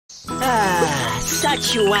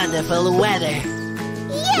Such wonderful weather.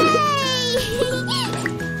 Yay!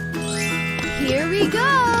 Here we go.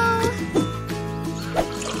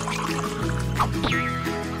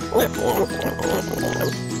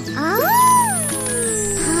 Huh?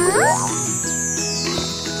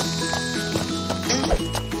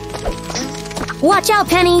 Watch out,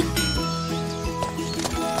 Penny!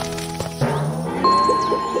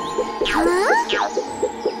 Huh?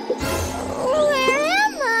 Where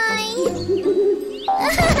am I?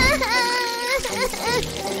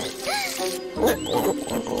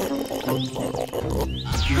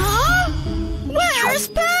 Huh? Where's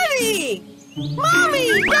Penny? Mommy!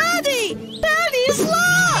 Daddy! Penny's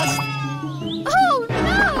lost! Oh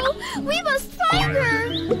no! We must find her!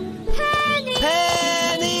 Penny!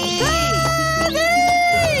 Penny!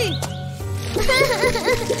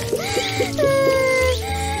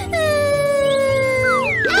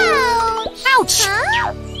 Ouch! Ouch!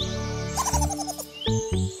 Huh?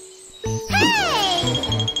 Hey!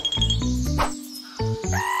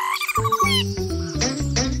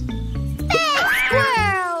 Big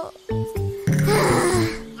squirrel!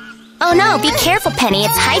 Oh no, be careful, Penny.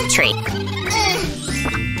 It's Hype Tree.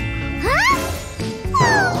 Huh?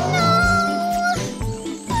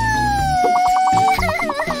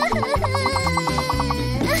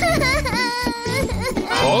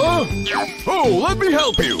 Oh Huh? Oh, let me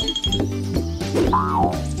help you.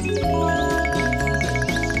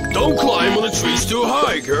 Don't climb on the trees too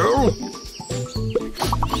high, girl.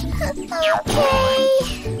 Okay.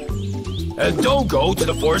 And don't go to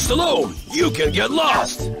the forest alone. You can get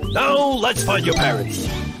lost. Now, let's find your parents.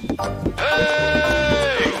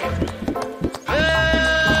 Hey!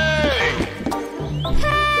 Hey!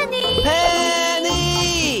 Penny!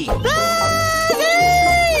 Penny! Penny!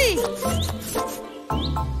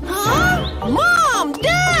 Huh? Mom!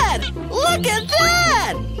 Dad! Look at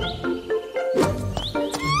that!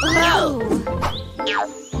 Oh!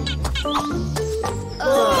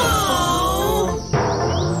 Oh!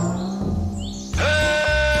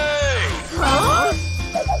 Hey! Huh?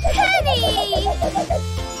 Penny!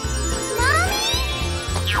 Mommy?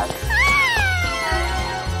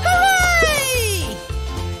 Hooray!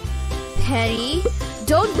 Penny,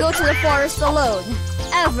 don't go to the forest alone.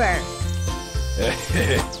 Ever.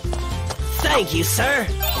 Thank you, sir.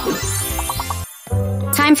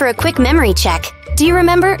 Time for a quick memory check. Do you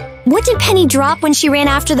remember? What did Penny drop when she ran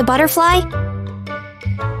after the butterfly?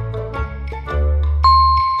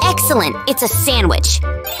 Excellent! It's a sandwich.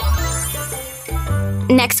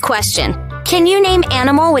 Next question. Can you name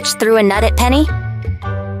animal which threw a nut at Penny?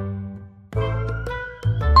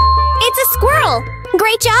 It's a squirrel!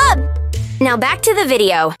 Great job! Now back to the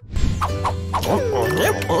video.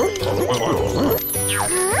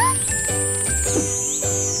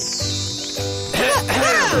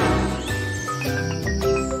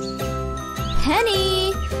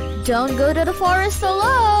 Penny, don't go to the forest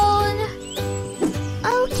alone.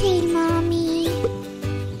 Okay, Mommy.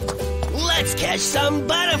 Let's catch some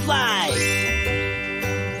butterflies.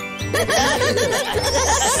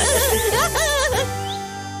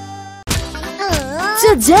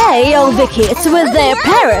 Today, all the kids with their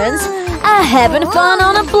parents are having fun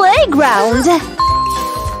on a playground.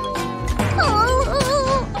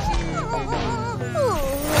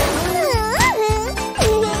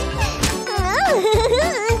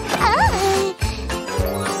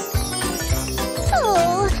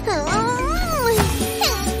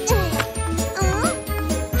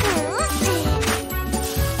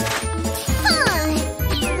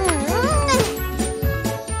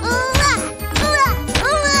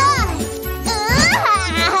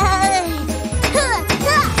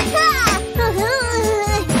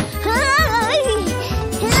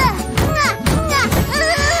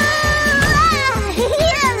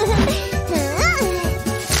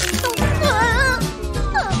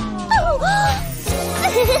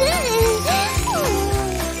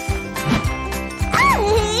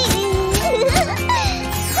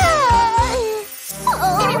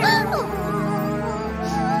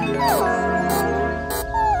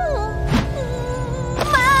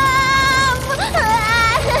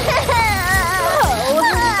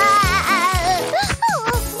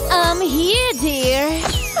 I'm here, dear.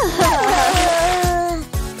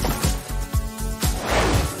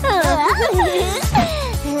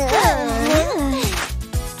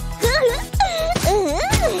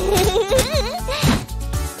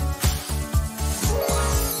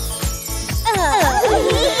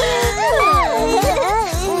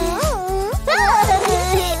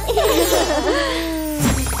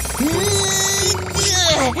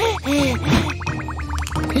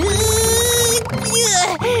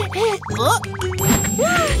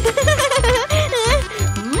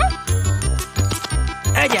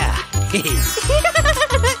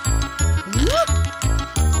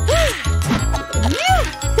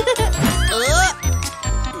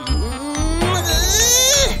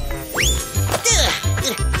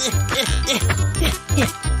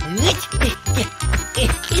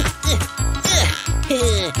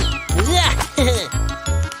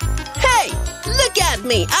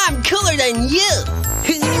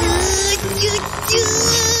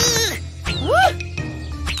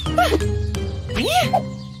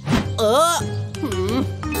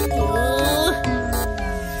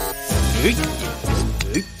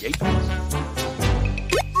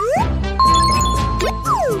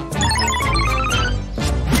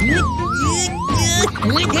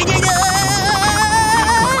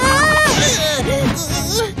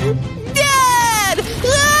 Dad!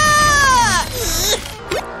 Ah!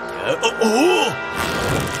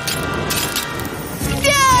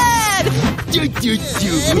 Dad!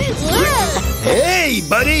 Hey,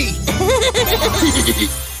 buddy!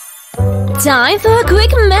 Time for a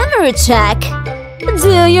quick memory check.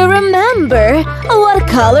 Do you remember what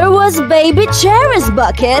color was baby Cherry's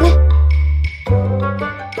bucket?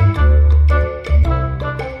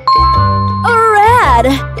 Red!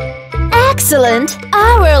 Excellent!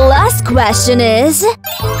 Our last question is…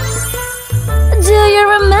 Do you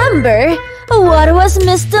remember what was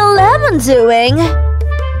Mr. Lemon doing?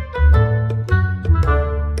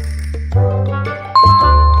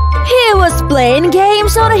 He was playing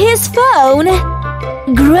games on his phone.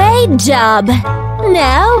 Great job!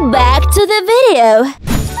 Now back to the video.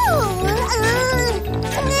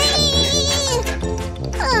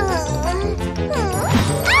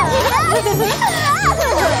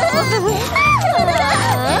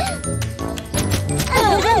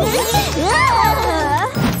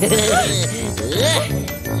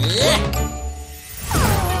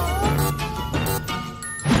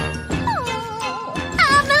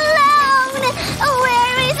 I'm alone!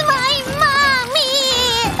 Where is my mommy?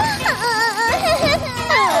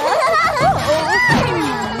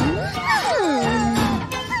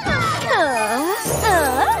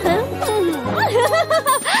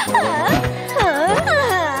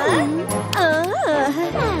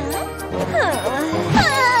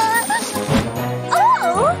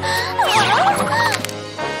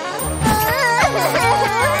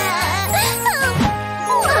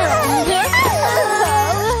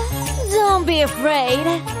 Don't be afraid.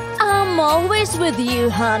 I'm always with you,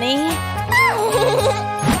 honey.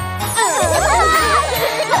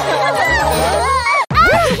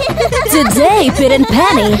 Today, Pete and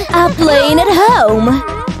Penny are playing at home.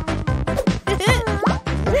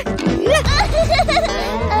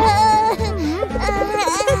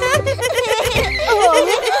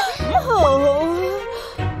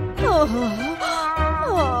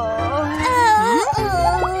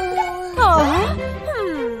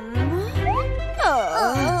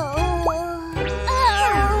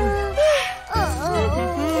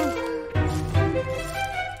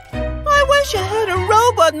 I wish I had a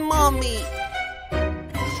robot mommy.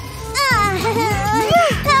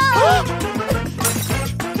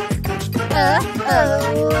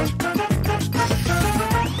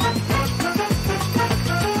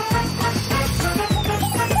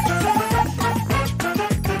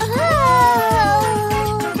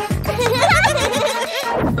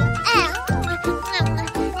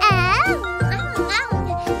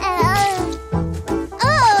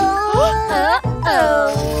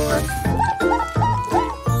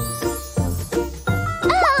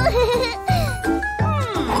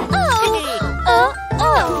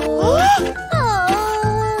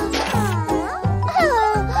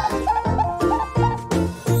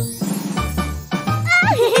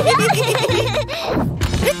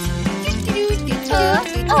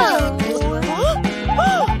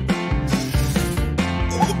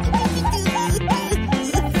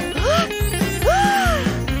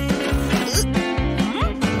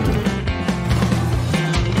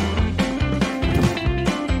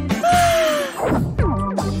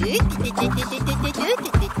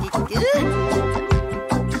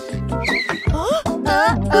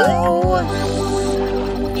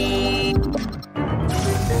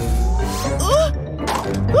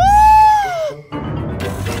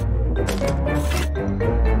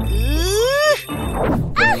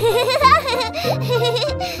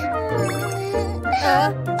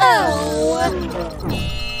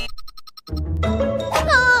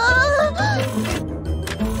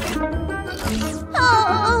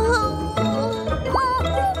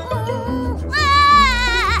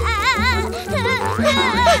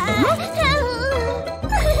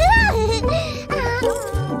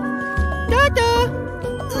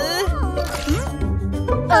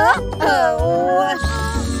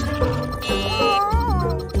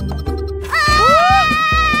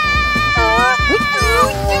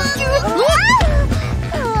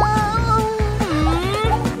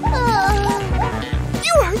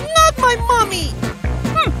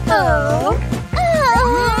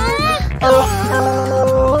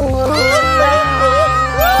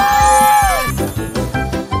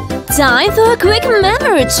 Time for a quick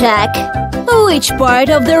memory check. Which part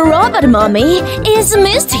of the robot mommy is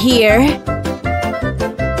missed here?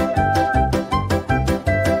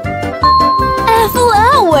 A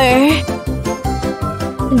flower!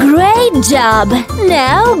 Great job!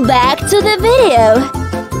 Now back to the video.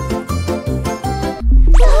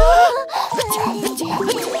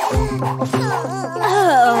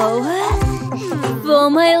 Oh,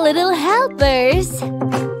 for my little helpers. Oh,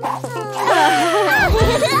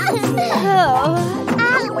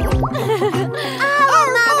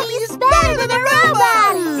 Mommy is better than a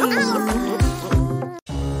robot!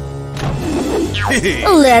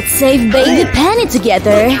 Let's save baby Penny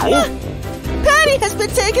together. Penny has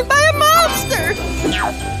been taken by a monster!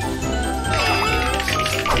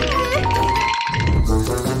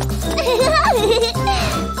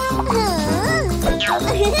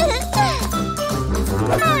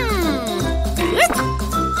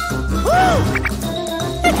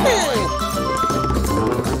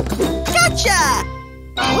 Gotcha!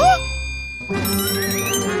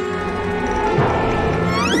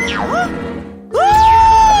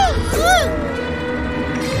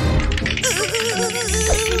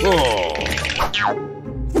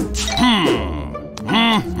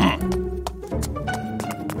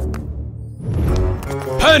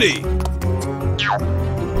 Penny!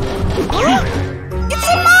 It's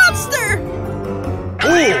a monster!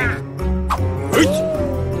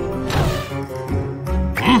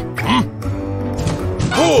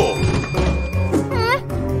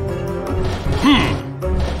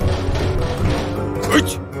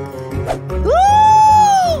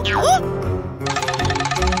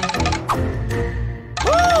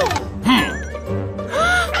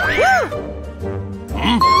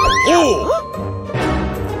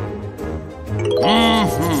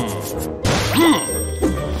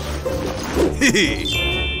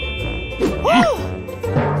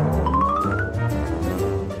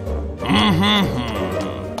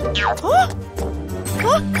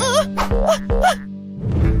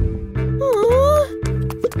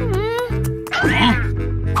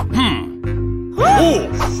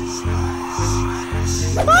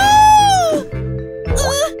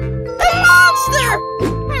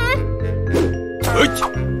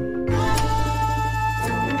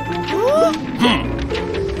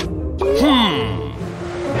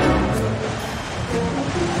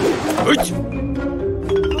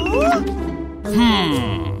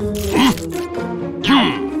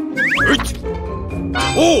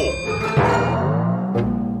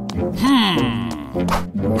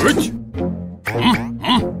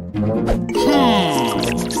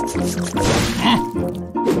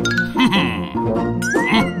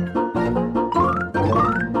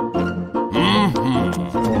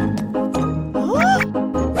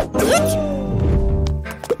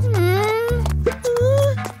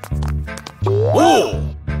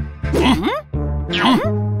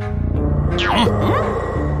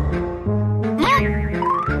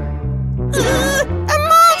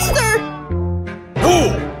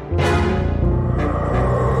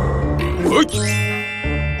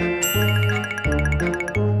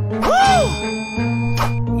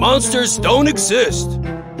 Monsters don't exist.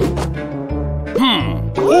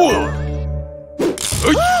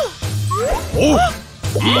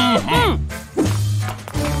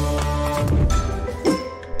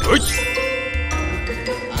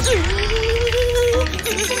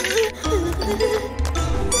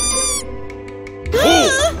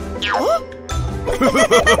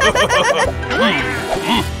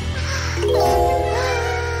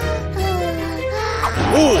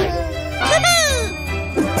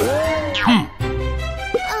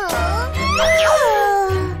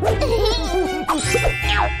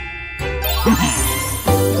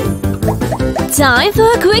 Time for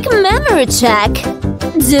a quick memory check.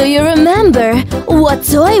 Do you remember what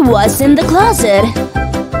toy was in the closet?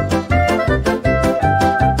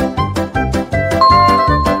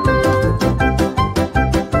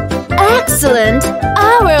 Excellent!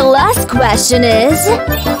 Our last question is…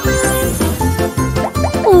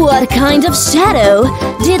 what kind of shadow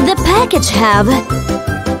did the package have?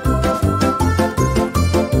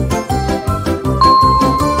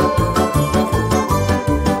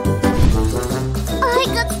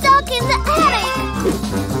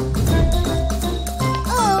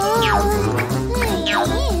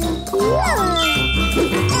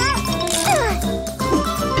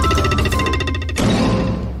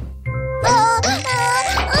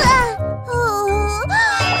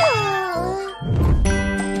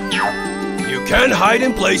 Can hide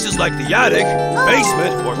in places like the attic,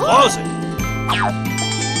 basement, or closet.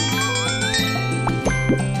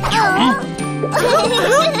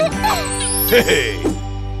 Hey!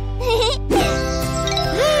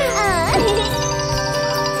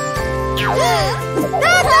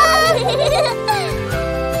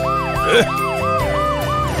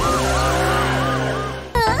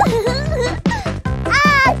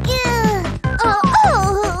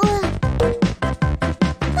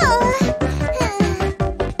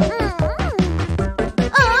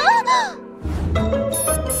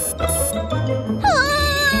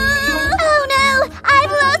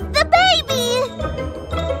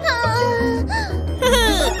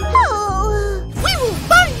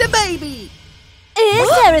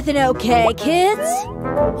 Is everything okay, kids?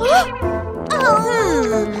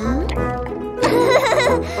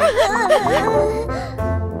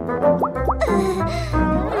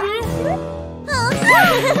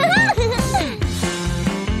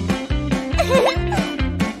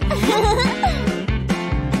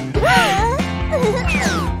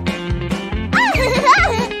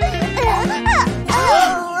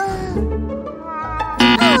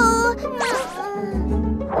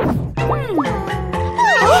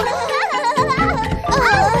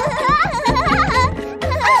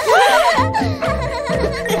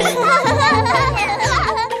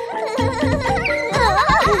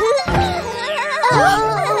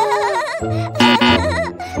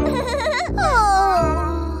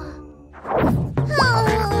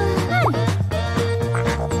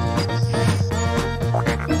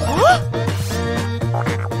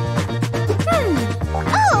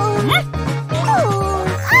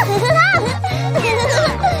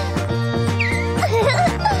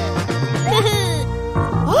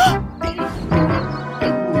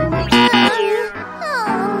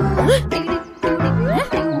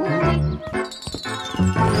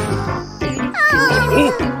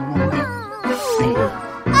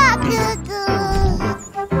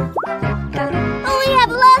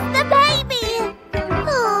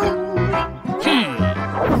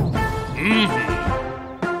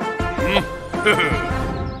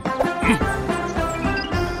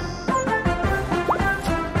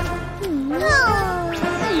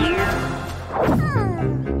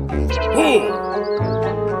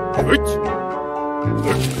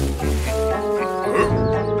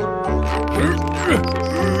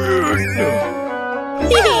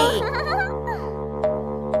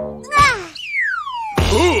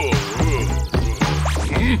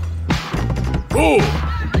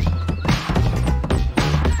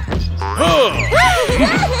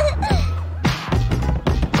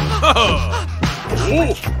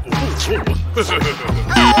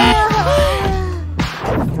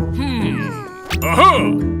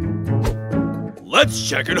 Let's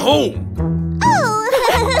check at home.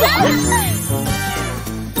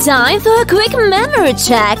 Time for a quick memory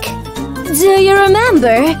check. Do you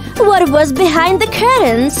remember what was behind the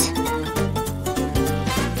curtains?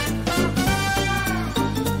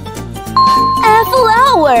 A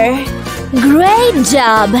flower! Great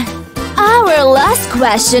job! Our last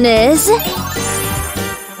question is…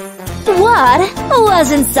 what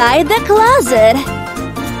was inside the closet?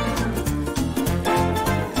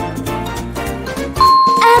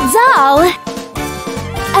 A doll!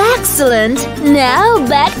 Excellent! Now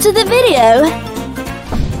back to the video.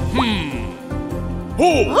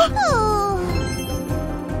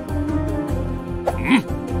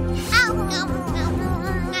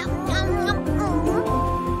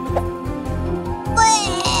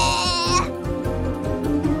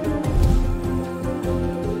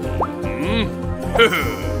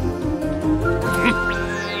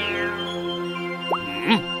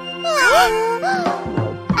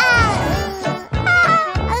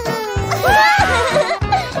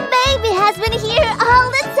 Baby has been here all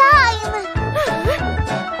the time.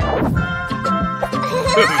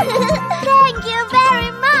 Thank you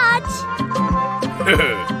very much.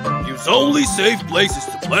 Use only safe places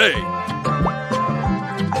to play.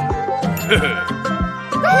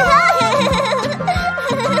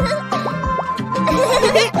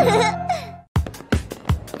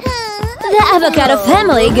 The Avocado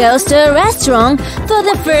family goes to a restaurant for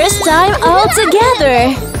the first time all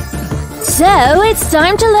together. So it's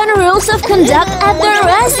time to learn rules of conduct at the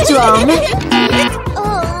restaurant.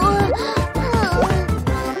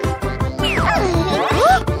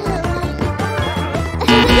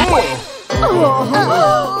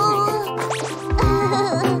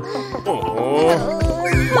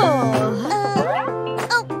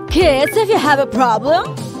 Kids, if you have a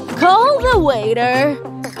problem, call the waiter.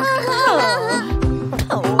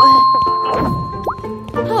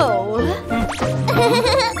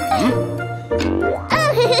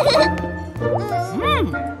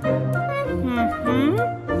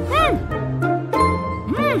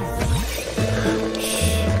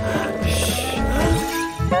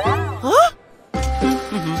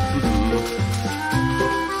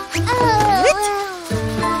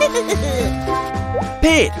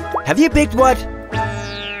 Pete, have you picked what?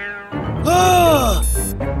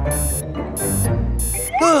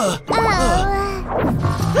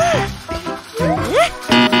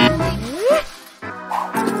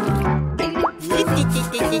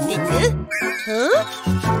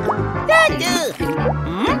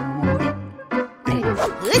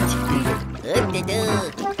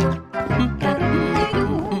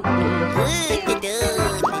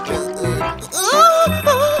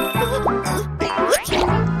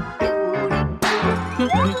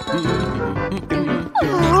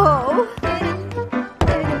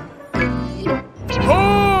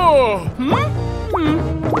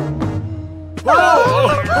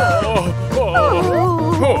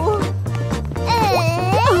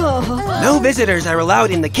 visitors are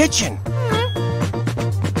allowed in the kitchen.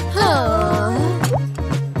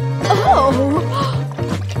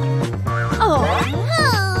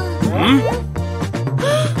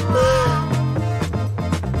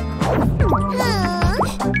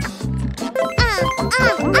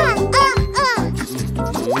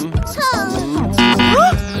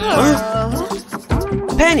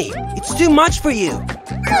 Penny, it's too much for you.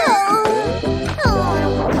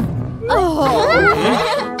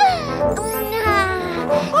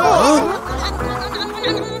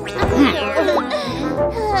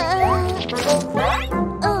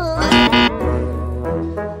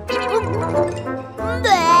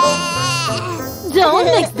 Don't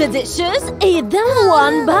mix the dishes. Eat them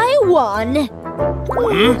one by one.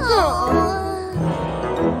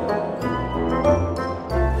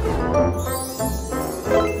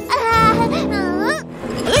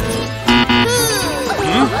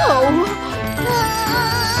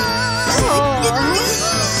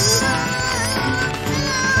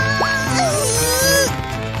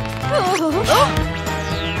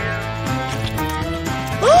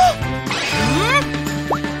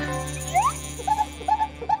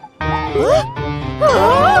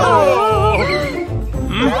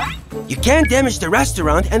 You can't damage the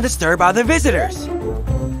restaurant and disturb other visitors.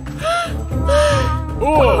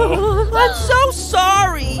 I'm so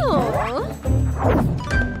sorry.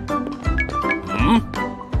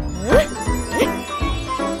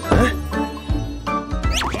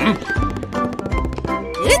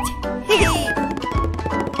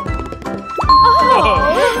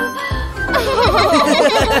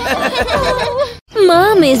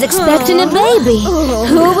 Mom is expecting a baby.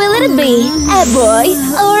 Who will it be? A boy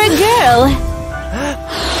or a girl?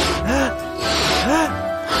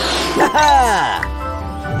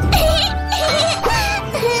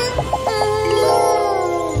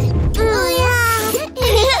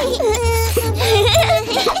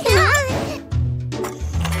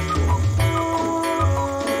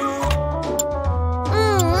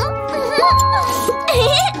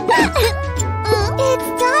 It's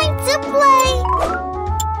time to play.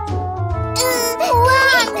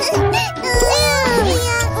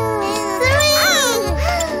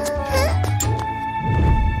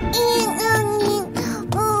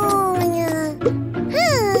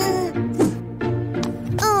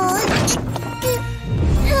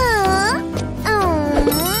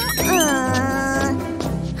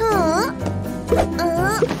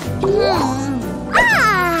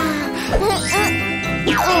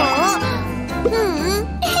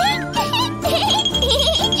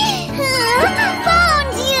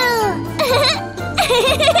 Found you!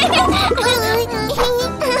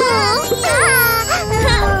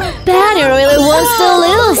 Patty really wants the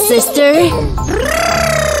little sister.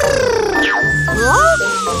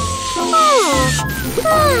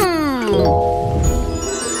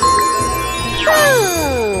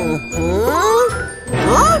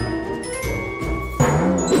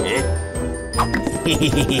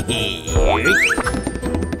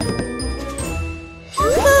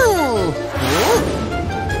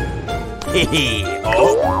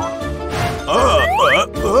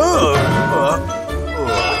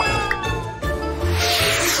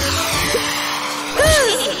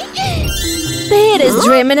 Pete is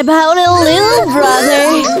dreaming about a little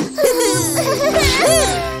brother.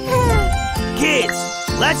 Kids,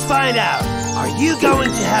 let's find out. Are you going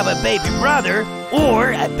to have a baby brother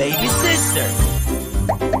or a baby sister?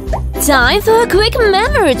 Time for a quick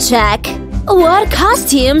memory check. What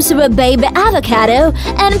costumes were baby Avocado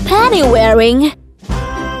and Penny wearing?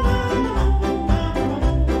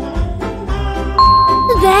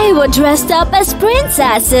 They were dressed up as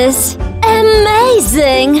princesses.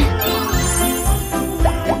 Amazing!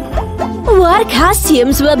 What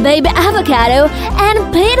costumes were baby Avocado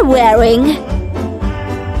and Pete wearing?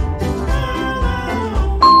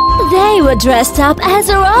 They were dressed up as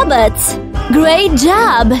robots. Great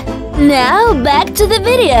job! Now back to the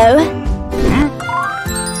video.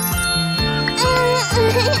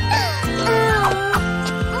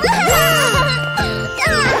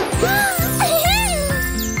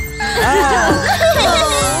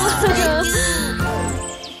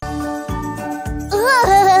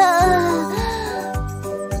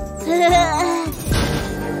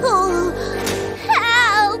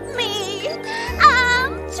 Help me!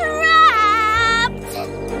 I'm trapped!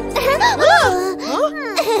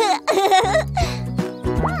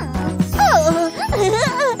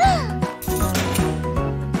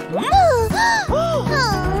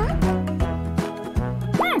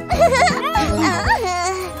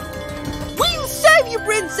 We'll save you,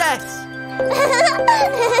 princess.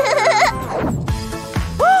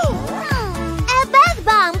 A bath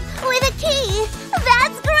bomb with a key!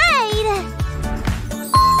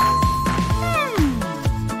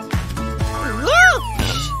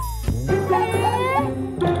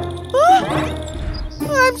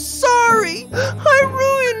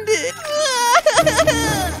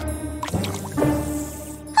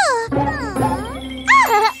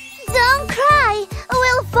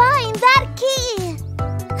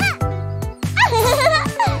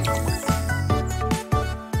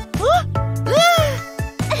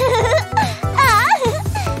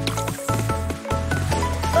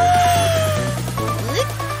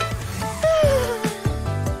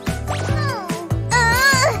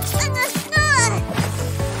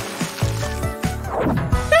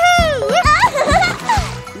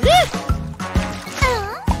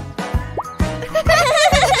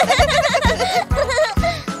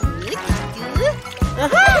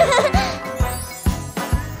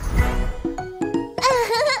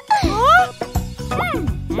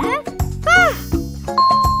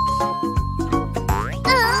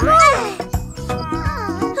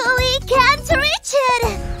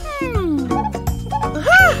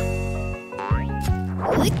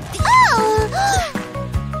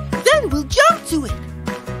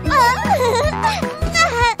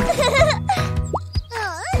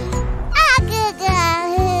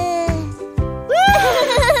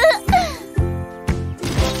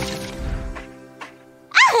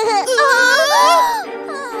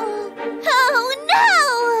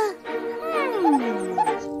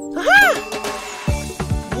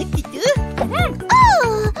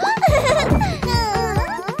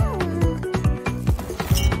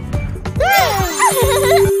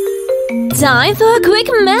 Time for a quick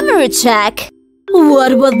memory check.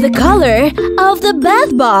 What was the color of the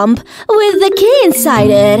bath bomb with the key inside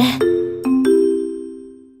it?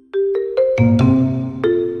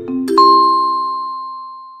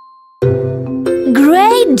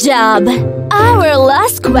 Great job! Our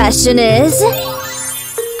last question is...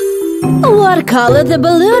 what color the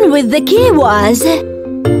balloon with the key was?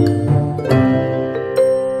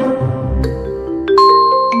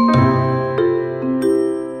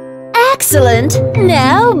 Excellent!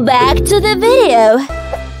 Now back to the video.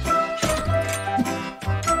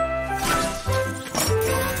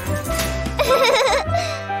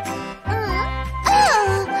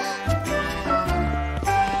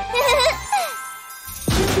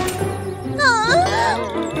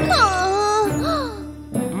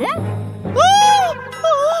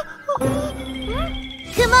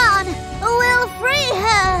 Come on, we'll free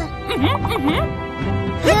her.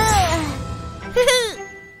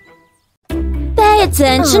 Pay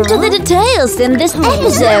attention to the details in this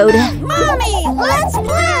episode. Mommy, let's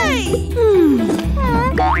play!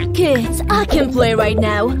 Kids, I can play right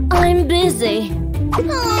now. I'm busy.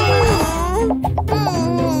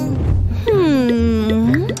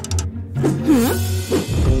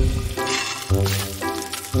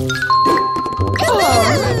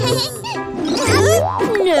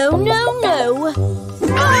 No, no, no.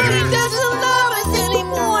 Mommy doesn't love us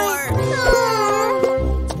anymore!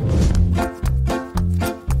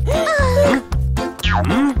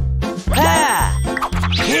 Ah!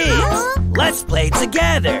 Kids, let's play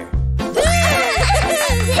together.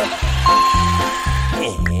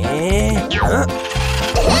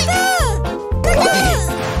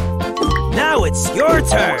 Now it's your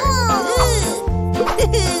turn.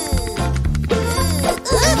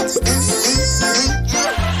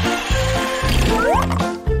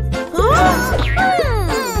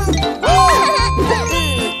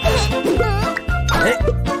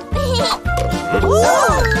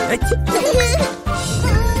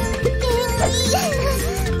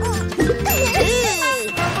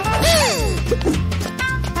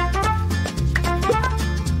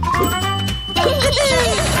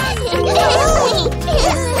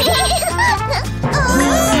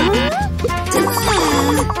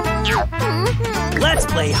 Let's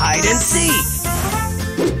play hide and seek.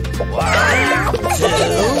 1,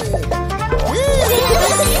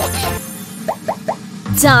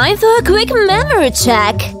 2. Time for a quick memory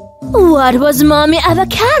check. What was Mommy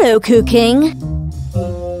Avocado cooking?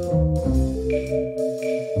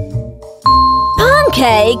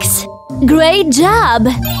 Pancakes! Great job!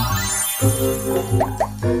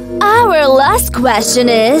 Our last question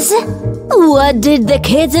is... what did the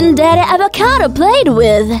kids and Daddy Avocado played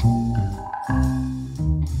with?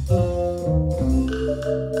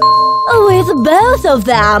 With both of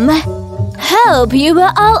them. Hope you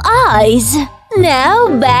were all eyes. Now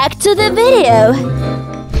back to the video.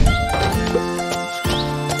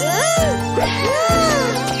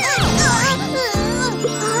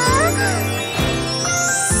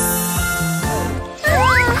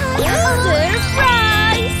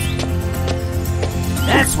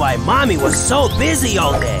 That's why Mommy was so busy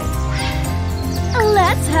all day.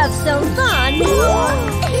 Let's have some fun.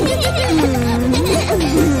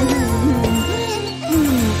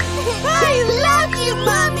 I love you,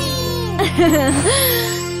 Mommy!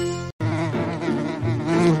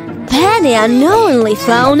 Penny unknowingly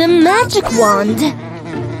found a magic wand.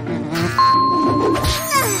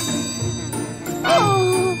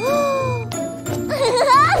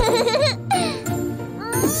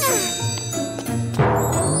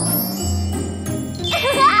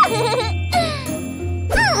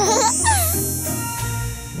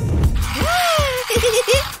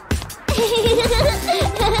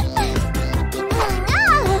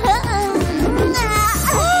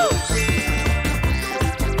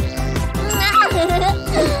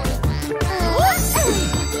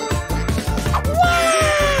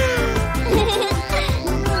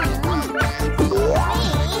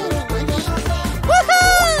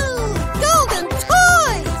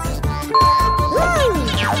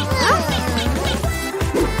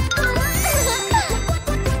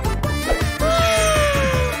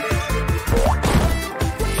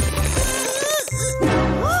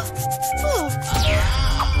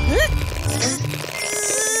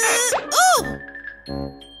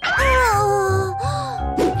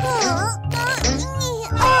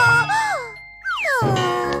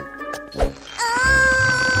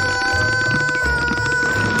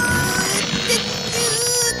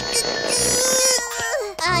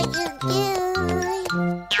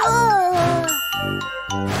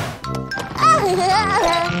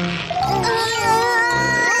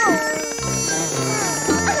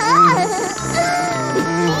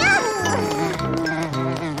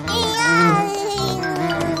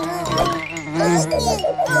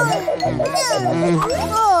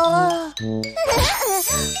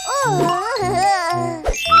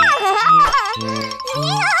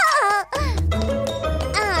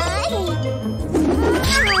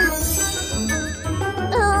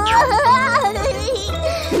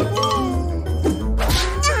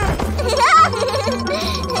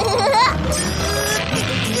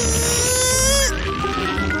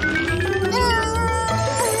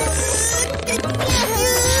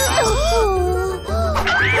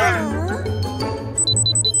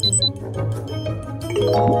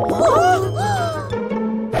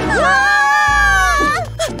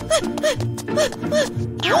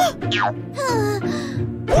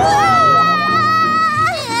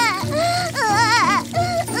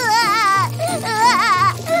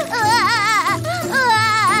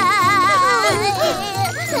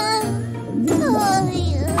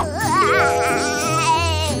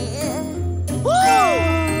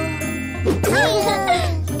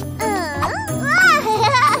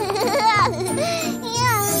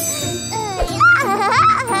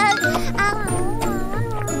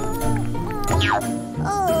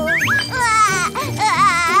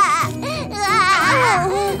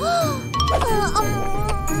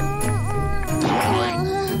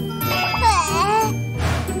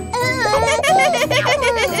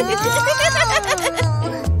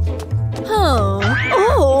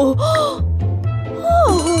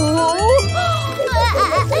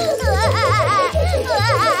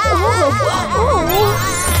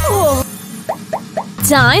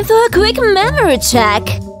 Time for a quick memory check.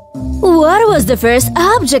 What was the first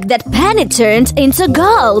object that Penny turned into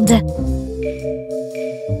gold?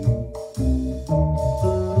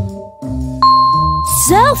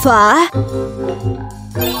 Sofa?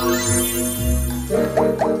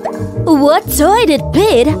 What toy did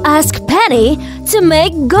Pete ask Penny to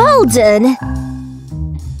make golden?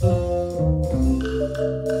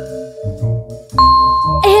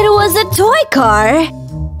 It was a toy car.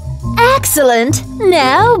 Excellent!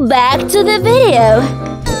 Now back to the video.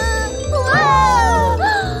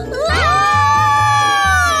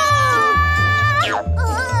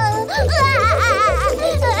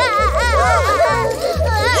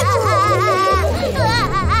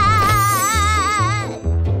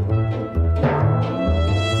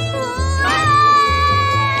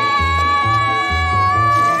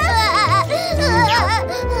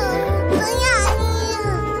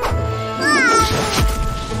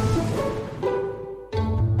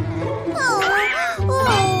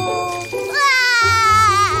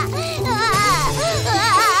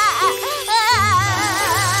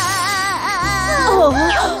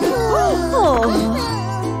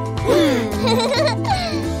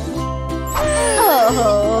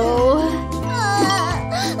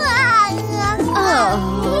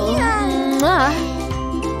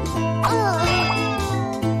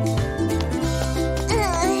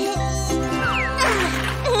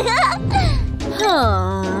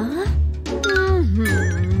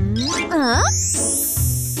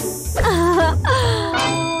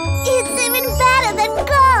 It's even better than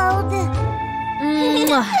gold.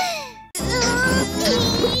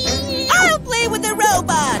 I'll play with the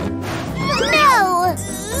robot. No.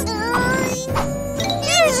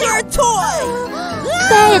 Here's your toy.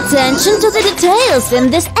 Pay attention to the details in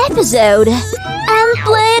this episode and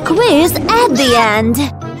play a quiz at the end.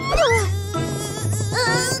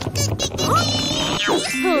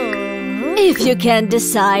 If you can't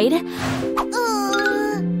decide,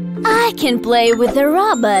 I can play with the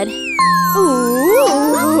robot.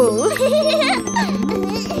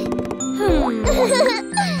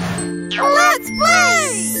 Let's play.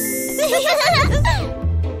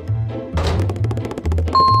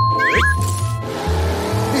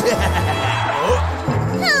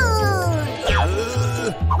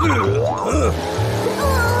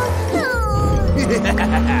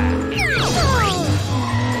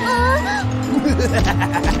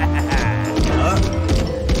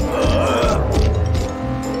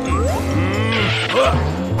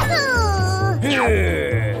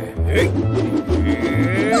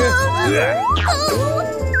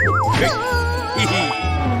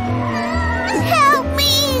 Help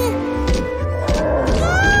me!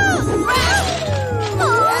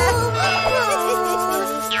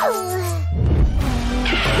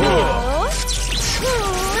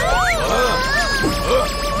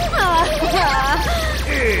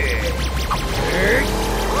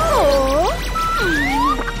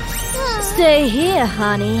 Stay here,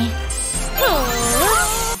 honey.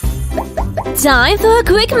 Time for a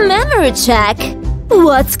quick memory check.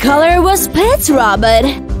 What color was Pete's robot?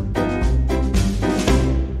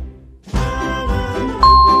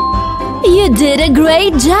 You did a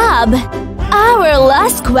great job! Our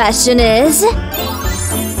last question is…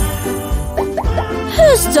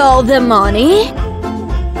 who stole the money?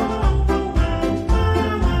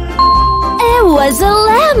 It was a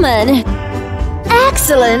lemon!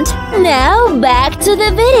 Excellent! Now back to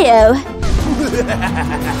the video!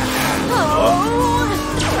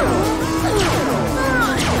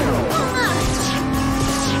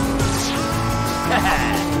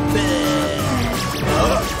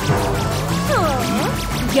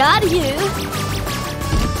 Got you!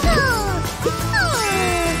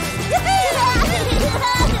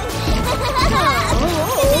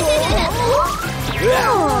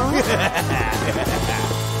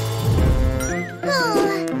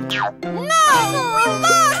 No! We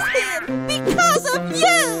lost him! Because of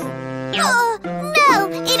you! No!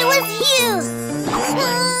 It was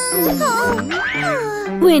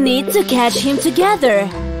you! We need to catch him together!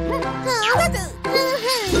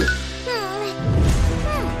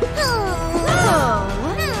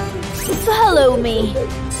 Follow me!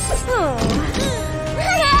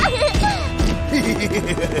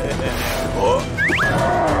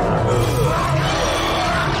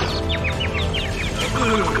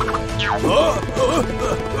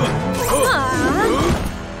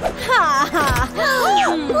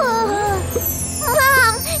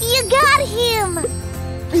 Mom, you got him!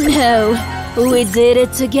 No, we did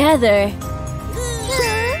it together!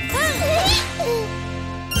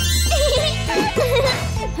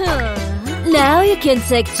 Now you can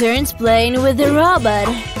take turns playing with the robot.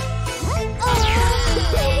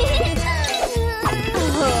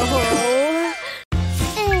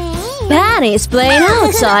 Penny's playing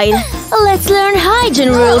outside. Let's learn hygiene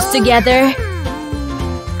rules together.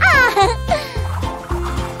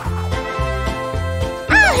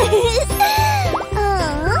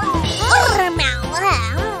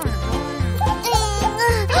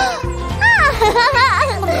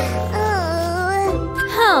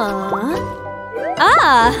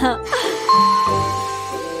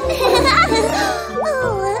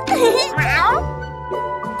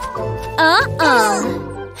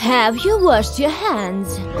 Have you washed your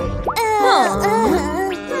hands?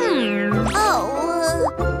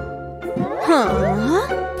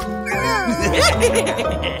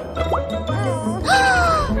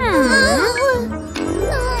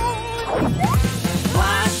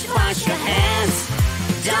 Wash your hands.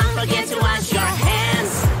 Don't forget to wash your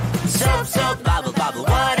hands. Soap, bubble,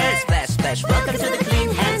 water, splash. Welcome to the clean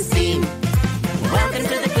hands team. Welcome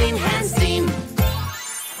to the clean hands team.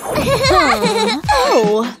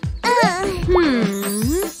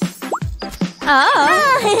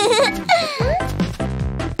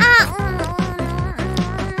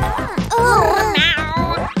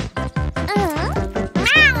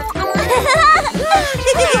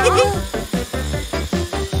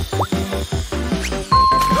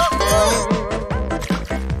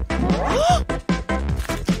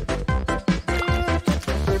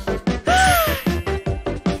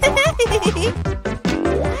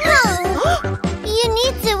 You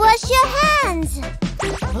need to wash your hands.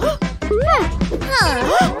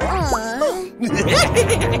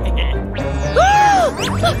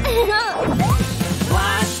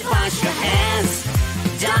 Wash your hands.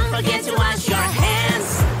 Don't forget to wash your hands.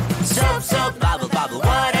 Soap, bubble,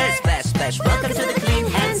 water, splash. Welcome to the clean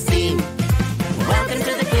hands team. Welcome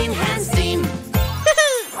to the clean hands team.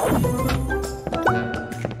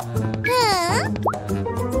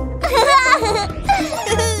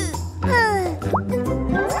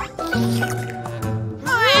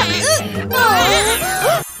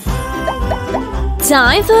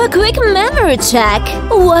 Time for a quick memory check.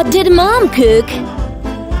 What did Mom cook?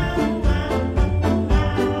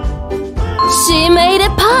 She made a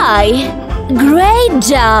pie. Great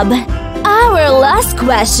job! Our last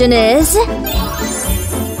question is…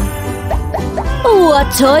 what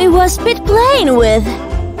toy was Pete playing with?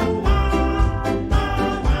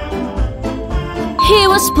 He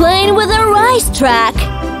was playing with a rice track.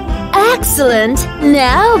 Excellent!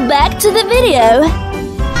 Now back to the video.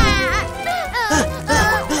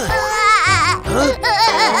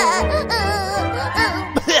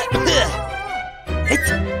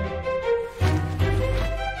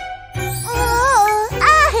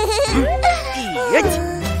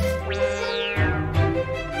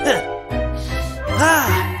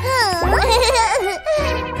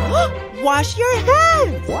 Wash your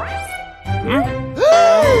hands!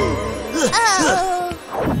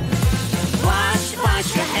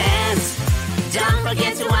 Wash your hands. Don't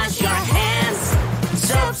forget to wash your hands.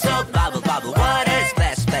 Soap, bubble, water,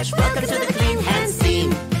 splash. Welcome to the clean hands team.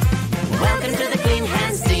 Welcome to the clean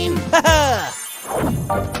hands team.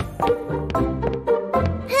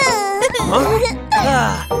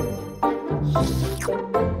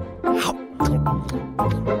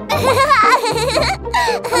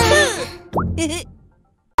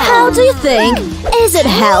 How do you think? Is it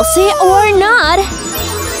healthy or not?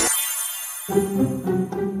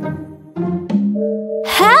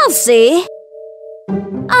 Healthy?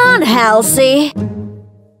 Unhealthy?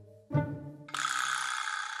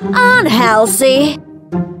 Unhealthy?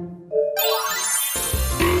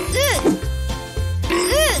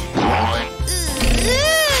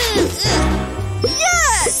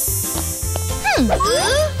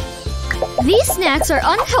 These snacks are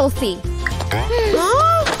unhealthy.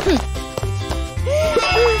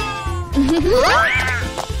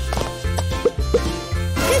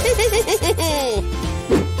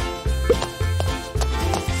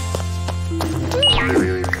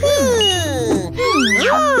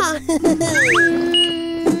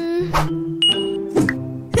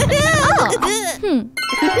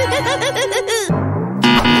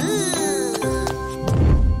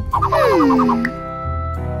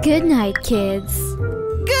 Good night, kids.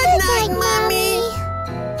 Good night, Mommy.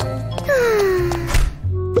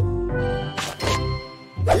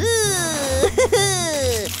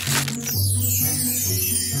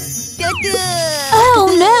 Oh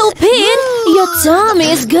no, Pete! Your tummy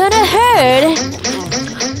is gonna hurt!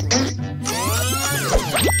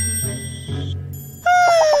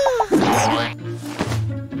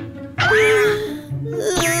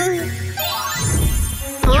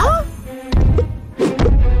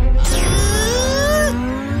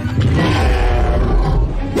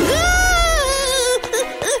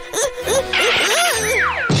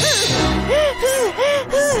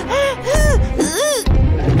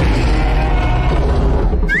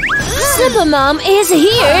 Supermom is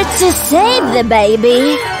here to save the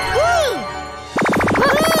baby.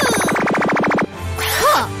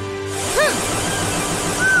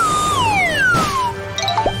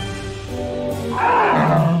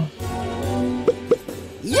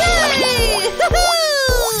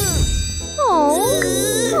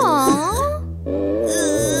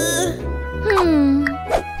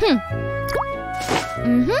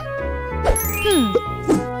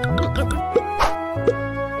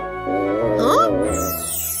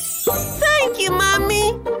 Thank you,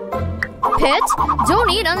 Mommy. Pet, don't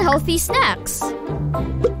eat unhealthy snacks.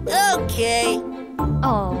 Okay.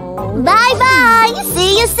 Oh. Bye-bye!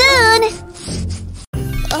 See you soon!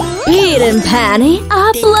 Pete and Penny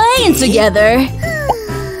are playing together.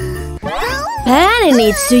 Penny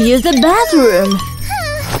needs to use the bathroom.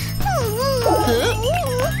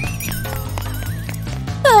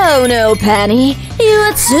 Oh no, Penny. You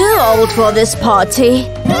are too old for this party.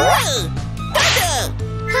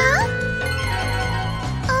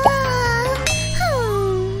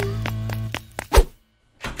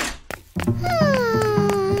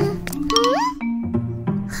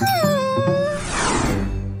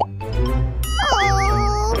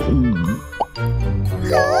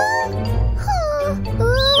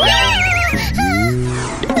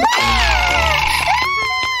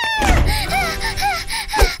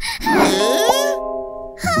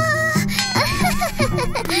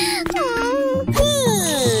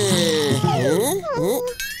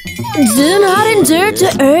 Do not endure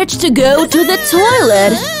the urge to go to the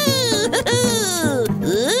toilet.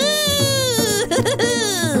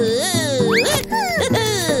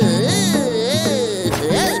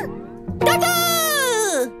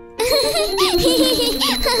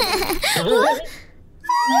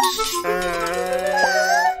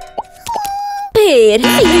 Pete,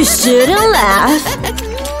 you shouldn't laugh.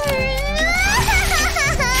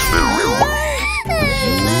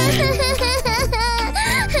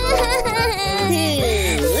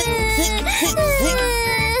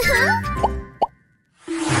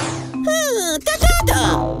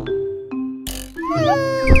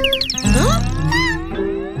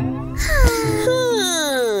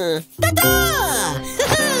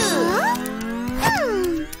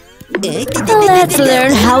 Let's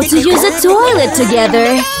learn how to use a toilet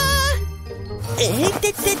together.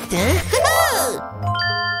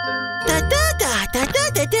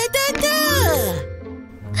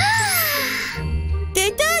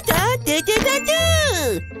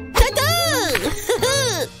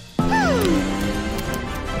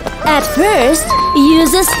 At first,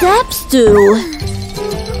 use a step stool.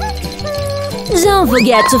 Don't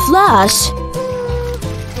forget to flush.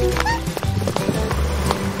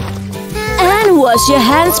 And wash your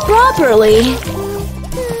hands properly.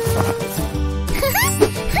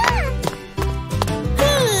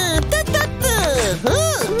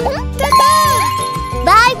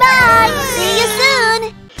 Bye-bye! See you soon!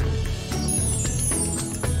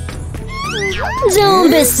 Don't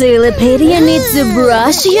be silly, Pete. You need to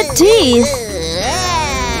brush your teeth.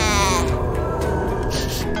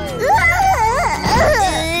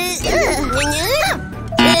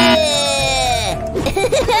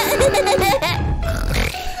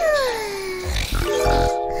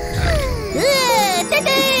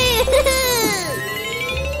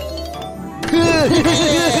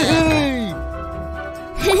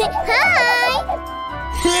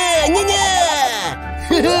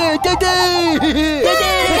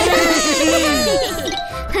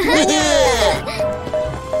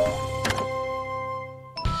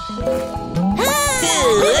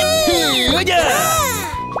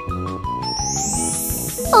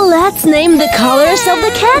 Let's name the colors of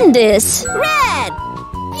the candies. Red,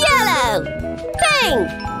 yellow, pink,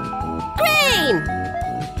 green,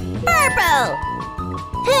 purple.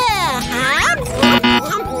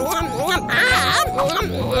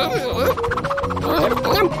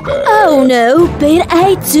 Oh no, Pete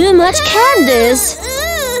ate too much candies.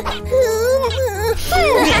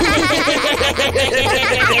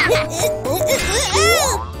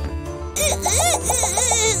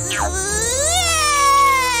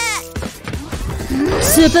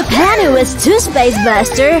 Super Penny with Toothpaste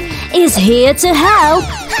Buster is here to help.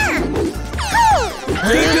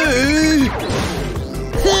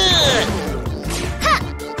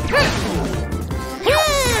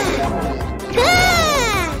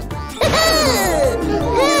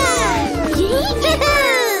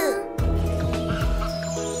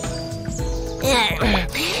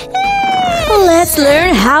 Let's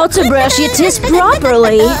learn how to brush your teeth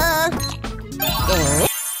properly.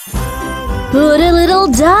 Put a little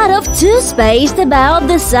dot of toothpaste about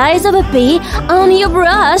the size of a pea on your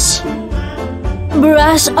brush.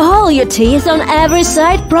 Brush all your teeth on every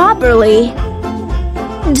side properly.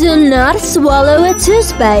 Do not swallow a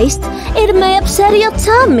toothpaste. It may upset your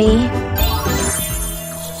tummy.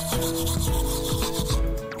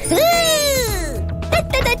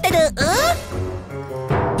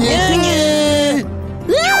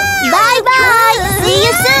 Bye-bye! See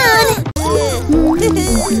you soon!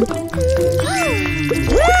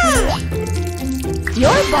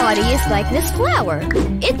 Your body is like this flower.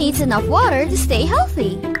 It needs enough water to stay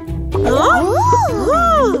healthy.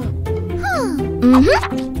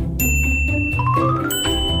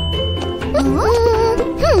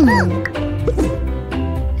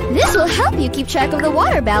 This will help you keep track of the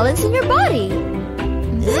water balance in your body.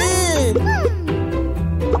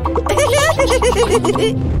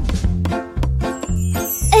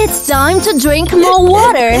 It's time to drink more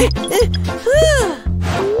water.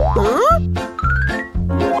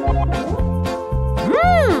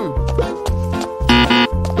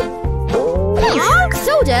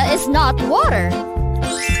 Soda is not water.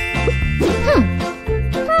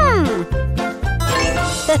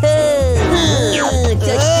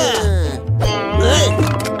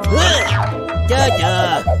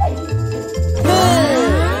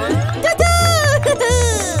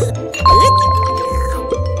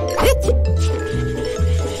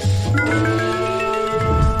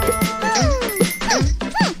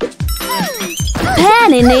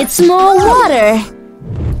 Penny needs more water.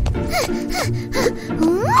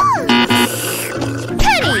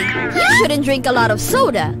 Penny, you shouldn't drink a lot of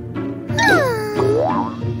soda.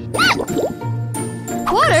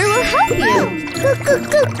 Water will help you.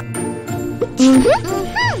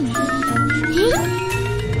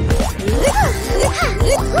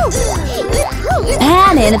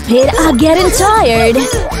 Penny and Pete are getting tired.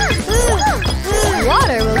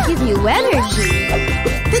 Water will give you energy.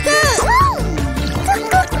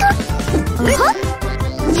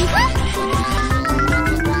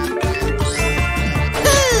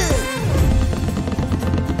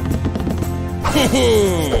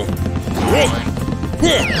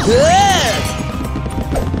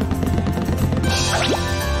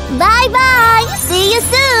 Bye-bye! See you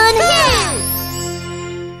soon!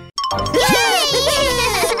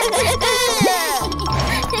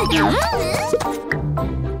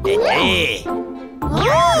 Hey.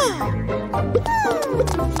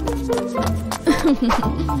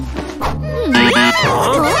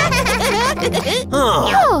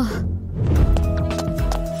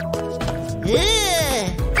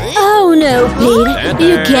 Oh no, Pete.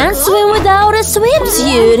 You can't swim without a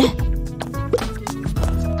swimsuit.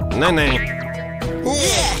 No.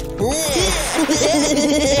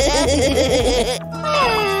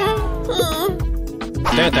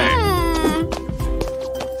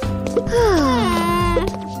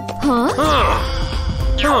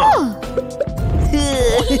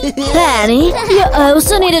 Penny, you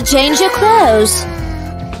also need to change your clothes.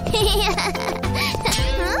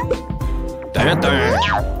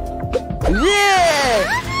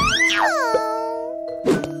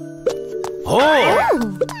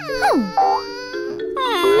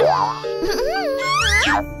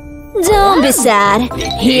 Don't be sad.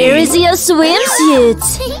 Here is your swimsuit.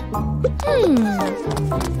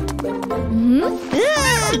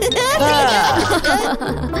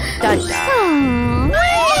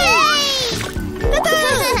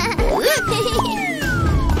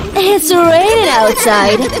 It's raining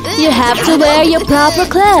outside. You have to wear your proper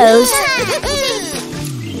clothes.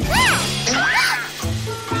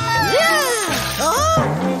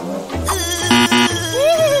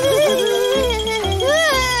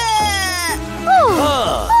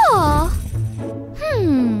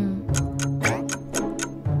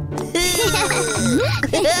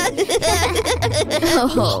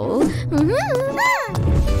 Oh.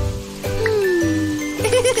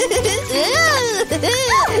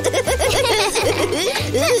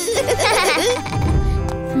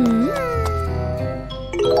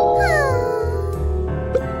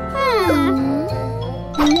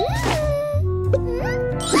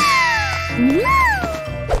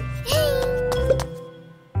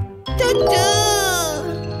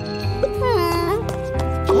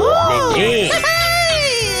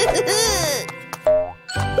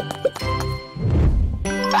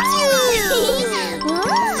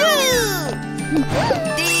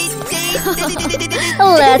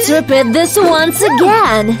 Let's repeat this once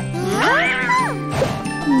again.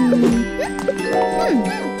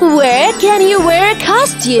 Where can you wear a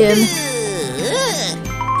costume?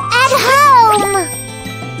 At home!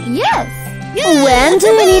 Yes. When do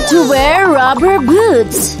you need to wear rubber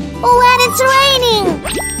boots? When it's raining!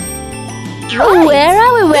 Where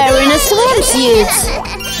are we wearing a swimsuit?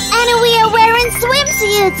 And we are wearing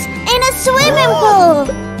swimsuits in a swimming pool!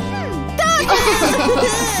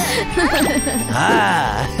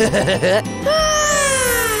 Ah!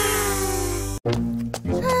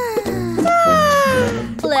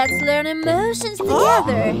 Let's learn emotions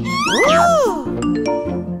together.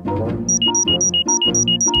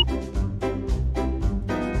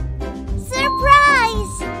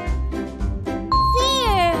 Surprise!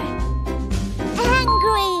 Fear!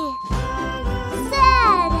 Angry!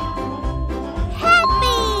 Sad!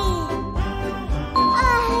 Happy!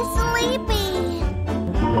 Sleepy!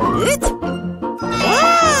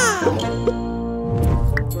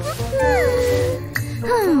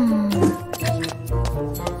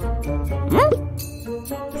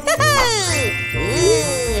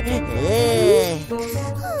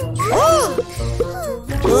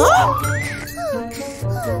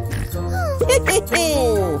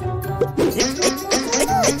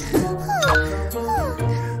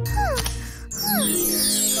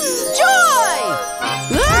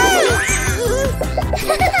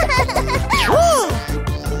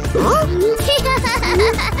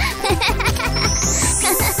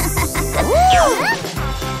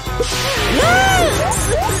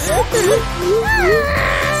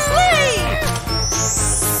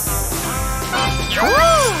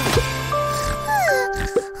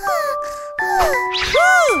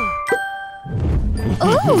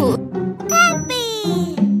 Oh.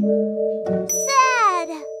 Happy! Sad!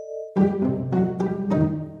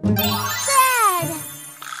 Sad!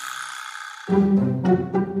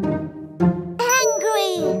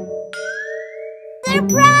 Angry!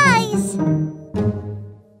 Surprise!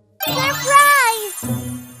 Surprise!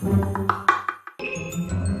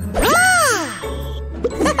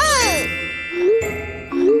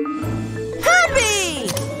 Happy!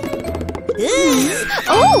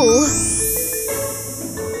 Oh.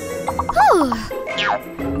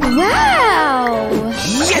 Wow!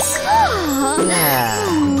 Yes!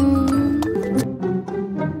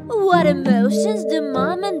 What emotions do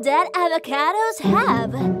Mom and Dad avocados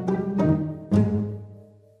have?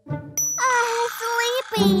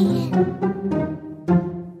 Sleepy!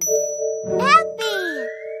 Happy!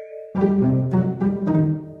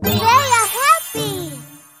 They are happy!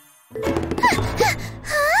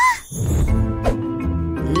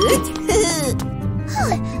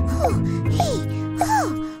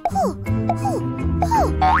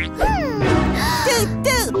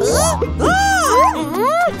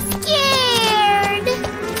 Scared!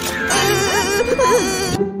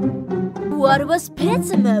 What was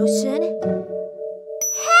Pete's emotion?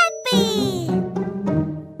 Happy!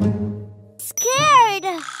 Scared!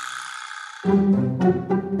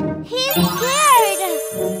 He's scared!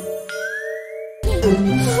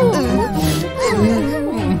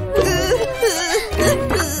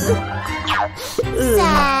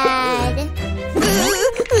 Sad!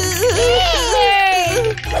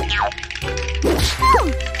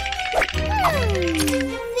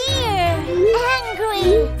 Fear! Angry!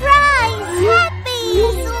 Surprise! Happy!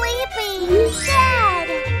 Sleepy! Sad!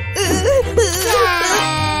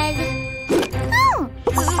 Sad!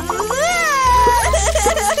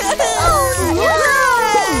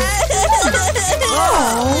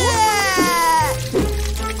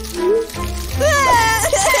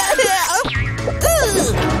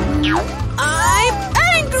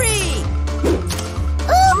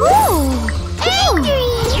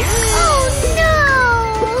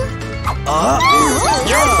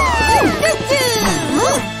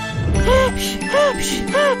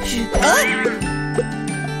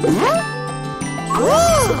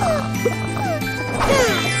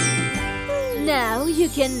 Now you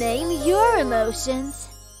can name your emotions.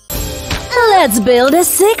 Let's build a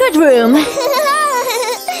secret room.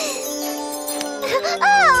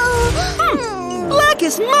 Black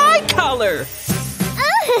is my color.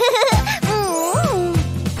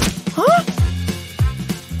 Huh?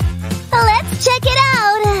 Let's check it out.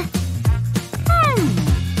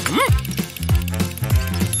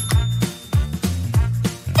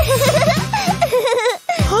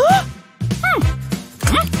 Huh?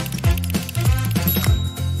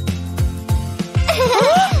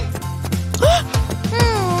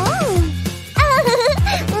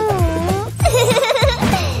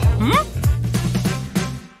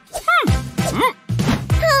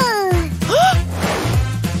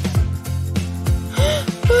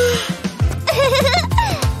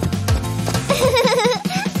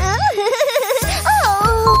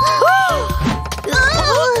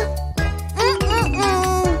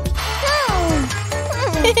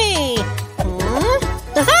 Hey.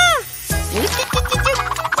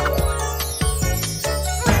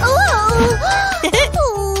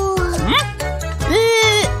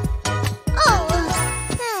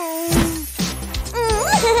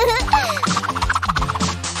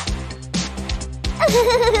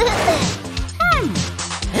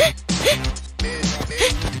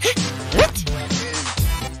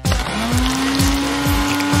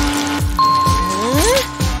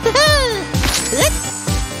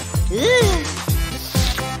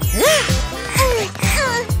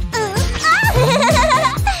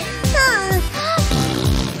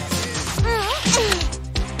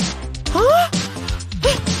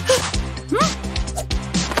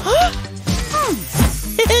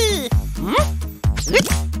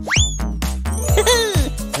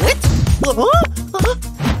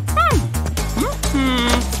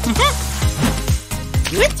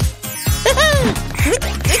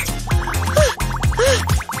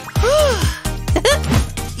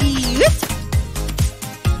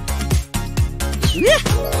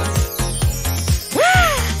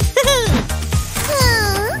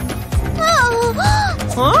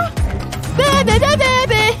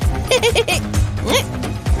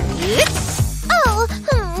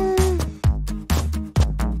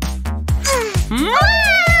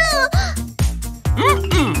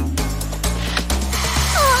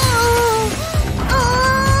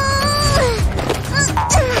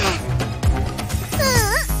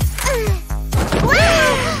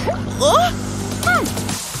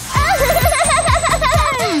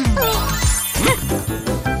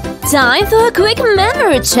 Time for a quick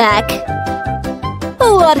memory check.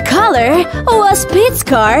 What color was Pete's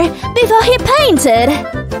car before he painted?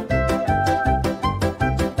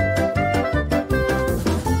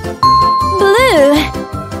 Blue.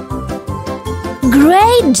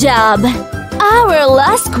 Great job! Our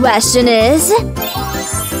last question is…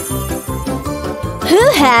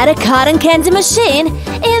 who had a cotton candy machine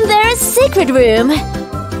in their secret room?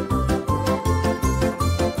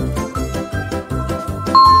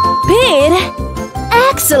 Pete!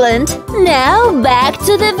 Excellent! Now back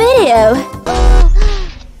to the video.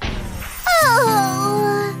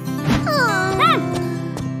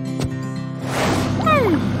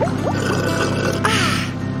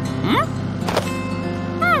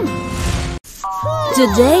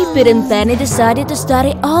 Today, Pete and Penny decided to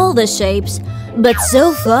study all the shapes, but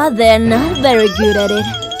so far they're not very good at it.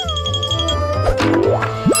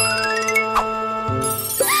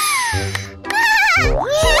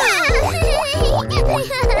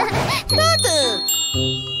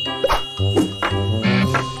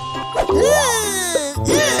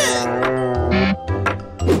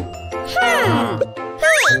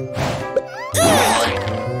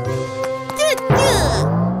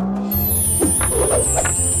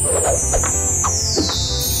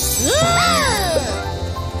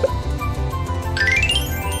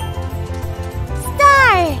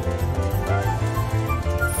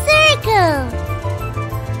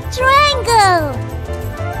 Triangle,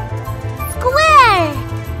 square,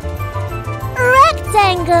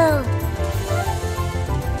 rectangle.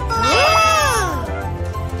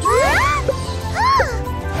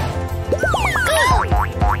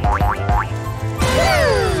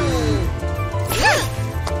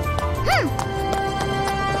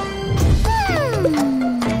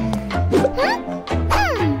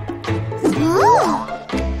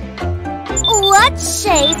 What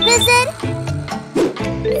shape is it?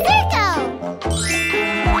 Circle!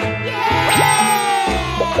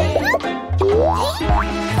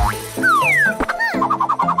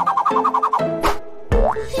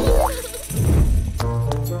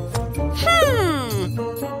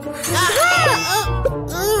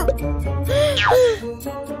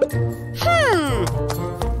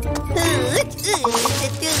 What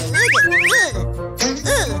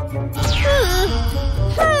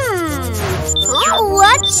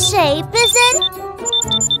shape is it?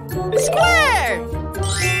 Square!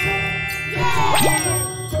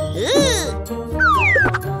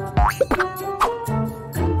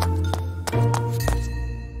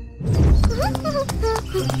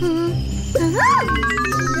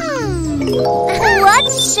 What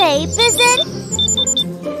shape is it?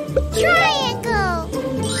 Triangle!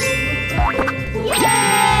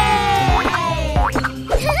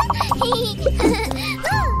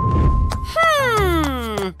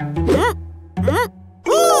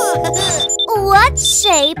 What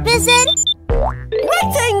shape is it?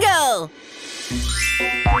 Rectangle!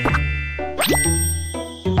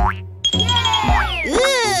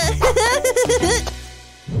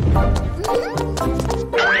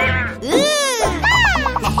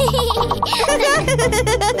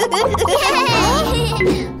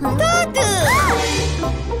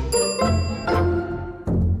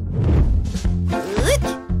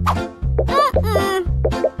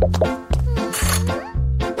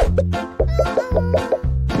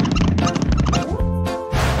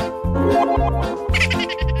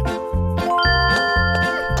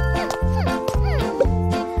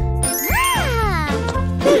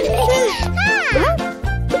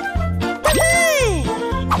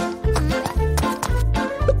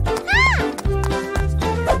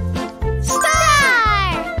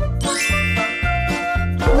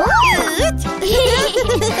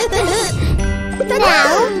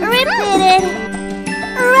 Now, repeat it.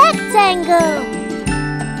 Rectangle.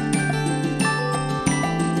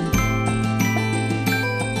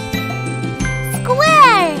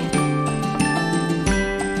 Square.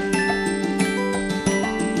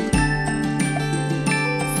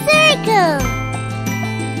 Circle.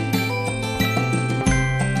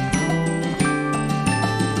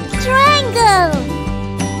 Triangle.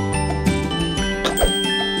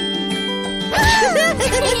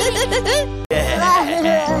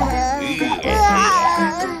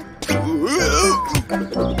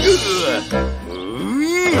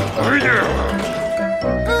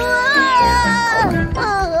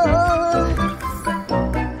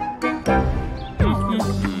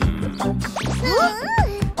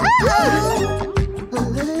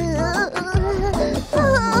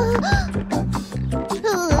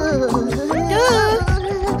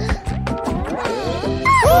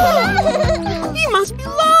 He must be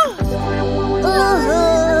lost!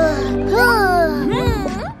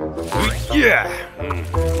 Yeah.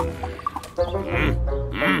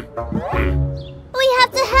 We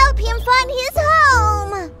have to help him find his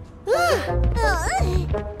home.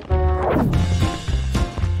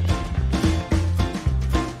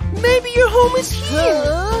 Maybe your home is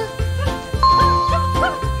here!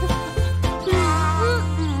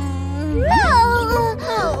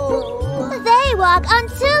 No! They walk on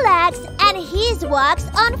 2 legs and his walks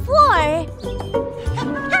on 4.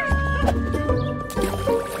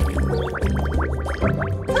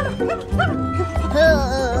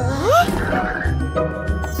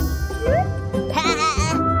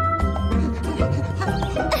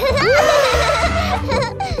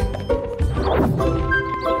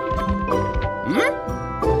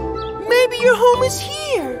 Maybe your home is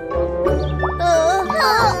here!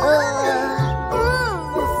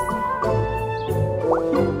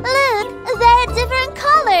 Look, they're different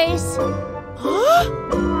colors. Huh?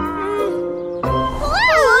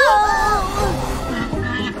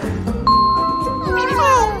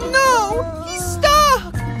 Oh no! He's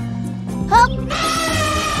stuck!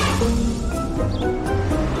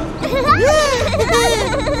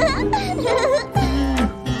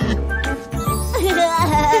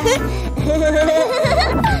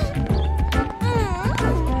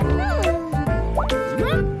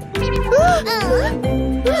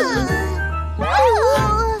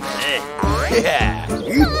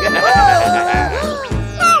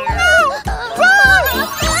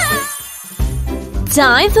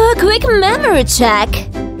 Time for a quick memory check.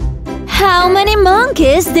 How many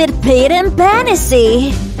monkeys did Pete and Penny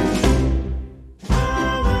see?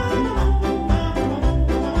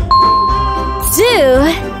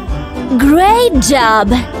 2. Great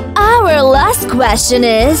job! Our last question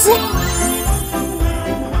is: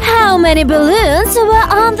 how many balloons were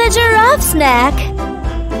on the giraffe's neck?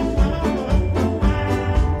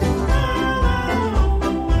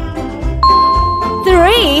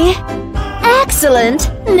 3. Excellent!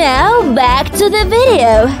 Now back to the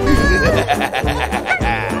video.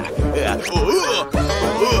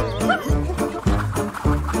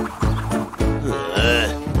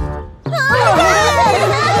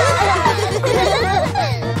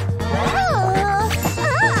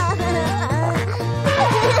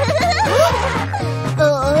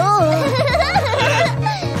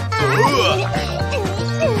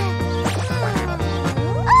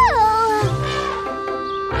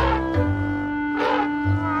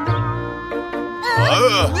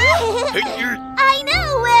 I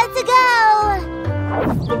know where to go!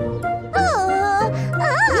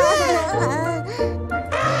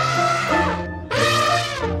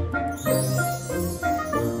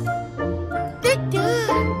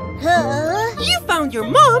 You found your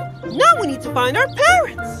mom. Now we need to find our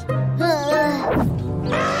parents.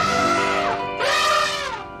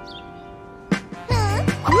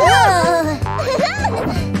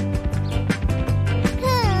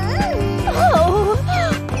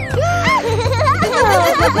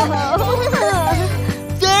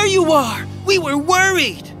 There you are. We were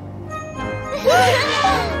worried.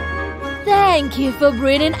 Thank you for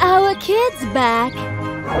bringing our kids back.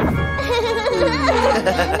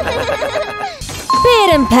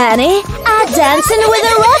 Pete and Penny are dancing with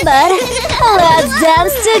a robot. Let's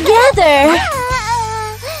dance together.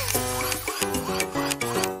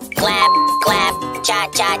 Clap, clap, cha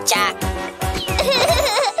cha cha.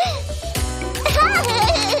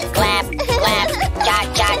 Clap, clap, cha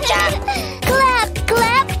cha cha. Clap,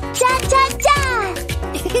 clap, cha cha cha!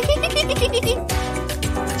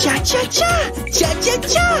 Cha cha cha, cha cha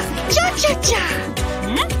cha, cha cha cha.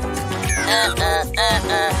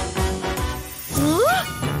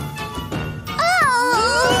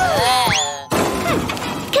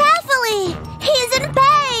 Carefully! He's in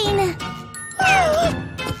pain!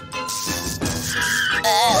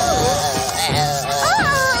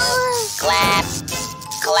 Clap,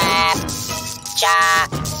 clap, cha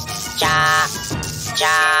cha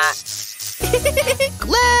cha.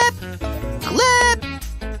 Clap, clap,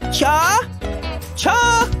 cha, cha,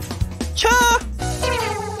 cha.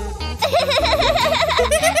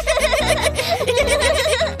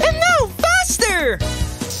 And now faster!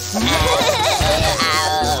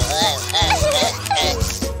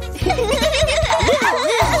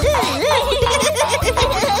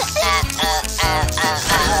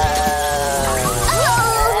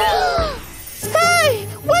 Hey,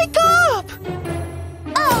 wake up!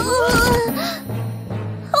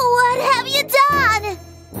 What have you done?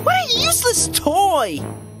 What a useless toy!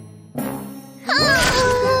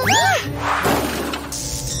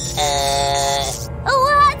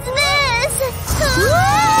 What's this?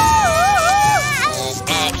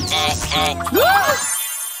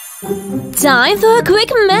 Time for a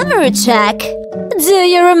quick memory check. Do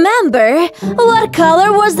you remember what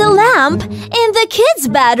color was the lamp in the kids'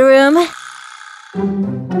 bedroom?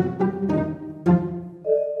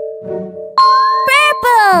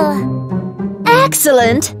 Purple!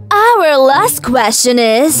 Excellent! Our last question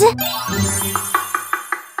is…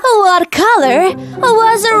 what color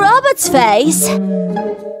was a robot's face?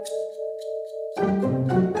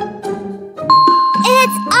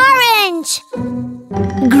 It's orange!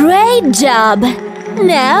 Great job!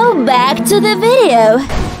 Now back to the video.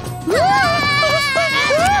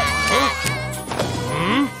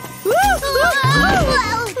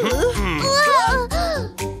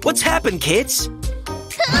 What's happened, kids?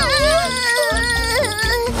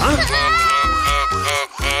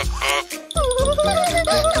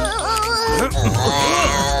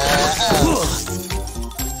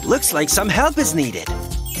 Looks like some help is needed.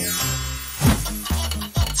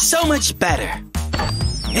 So much better.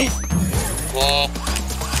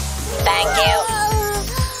 Thank you.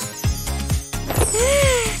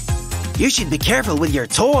 You should be careful with your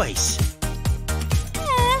toys.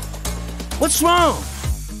 What's wrong?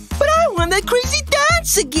 But I want that crazy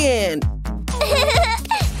dance again.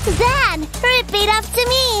 Then, repeat after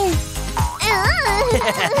me.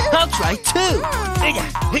 I'll try too.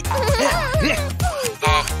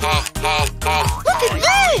 Look at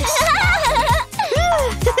this!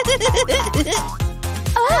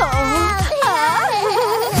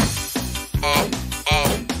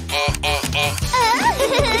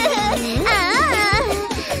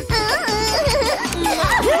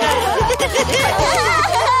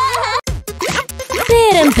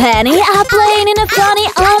 Pete and Penny are playing in a funny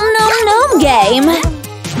Nom Nom game.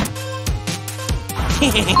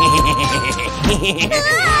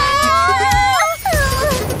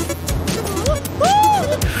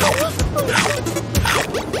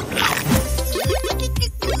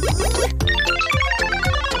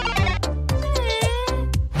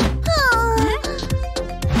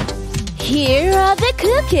 Here are the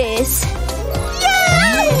cookies.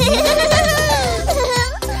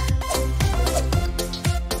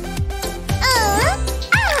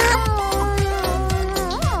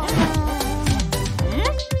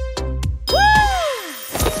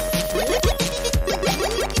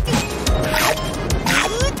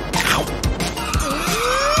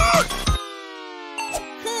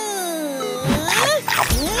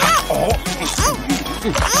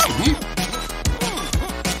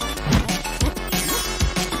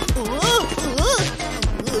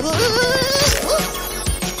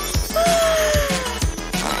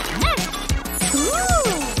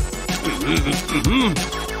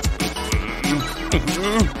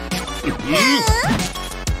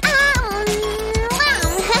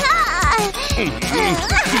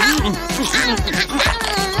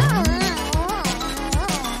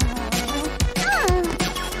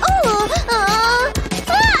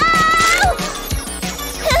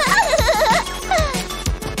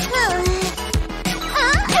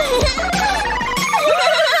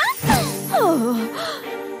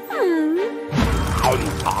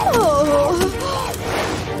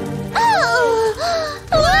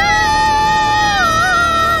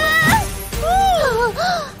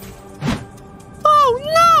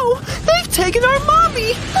 Taking our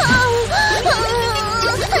mommy!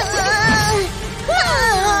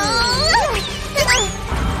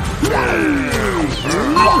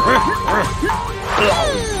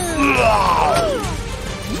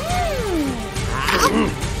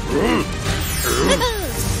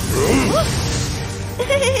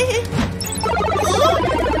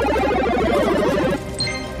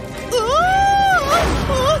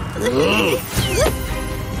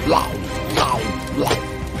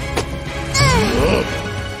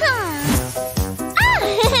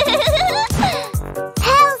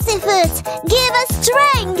 Healthy food, give us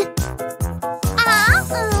strength.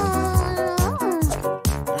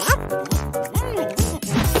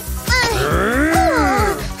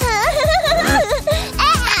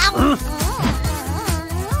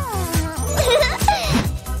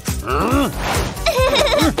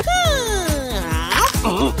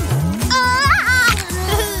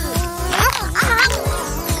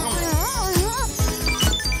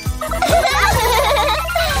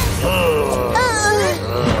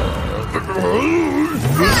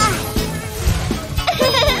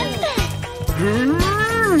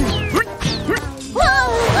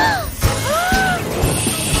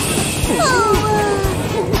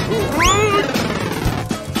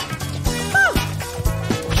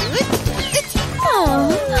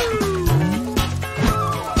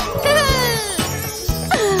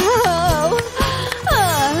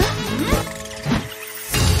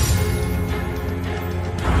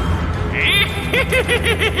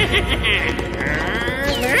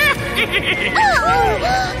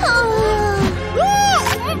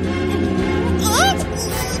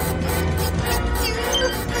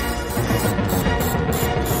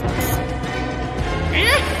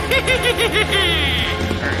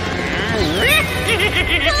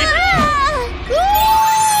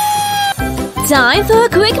 Time for a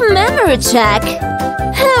quick memory check.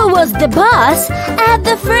 Who was the boss at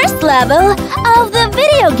the first level of the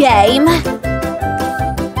video game?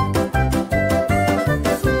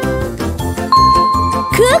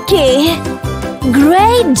 Cookie!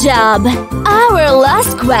 Great job! Our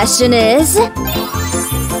last question is...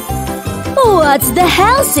 what's the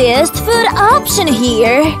healthiest food option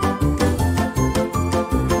here?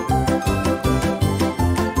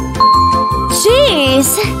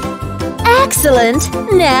 Cheese! Excellent!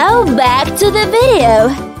 Now back to the video.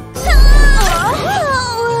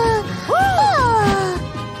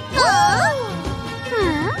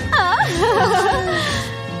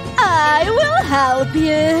 I will help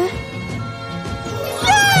you.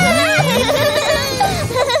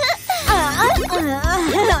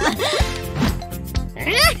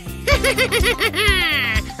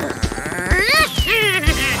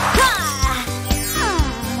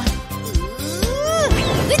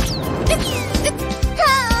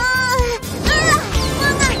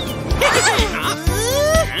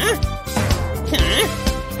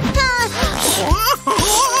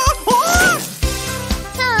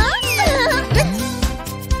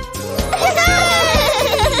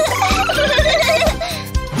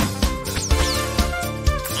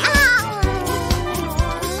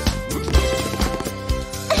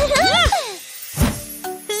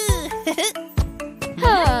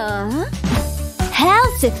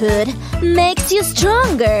 Healthy food makes you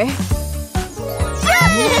stronger.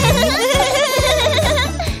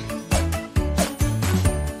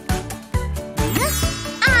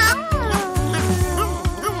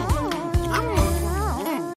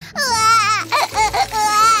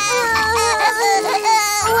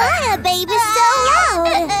 Why are babies so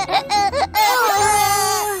loud?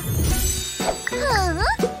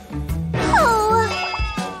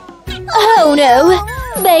 Oh no!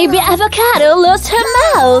 Baby Avocado lost her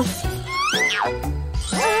mouth!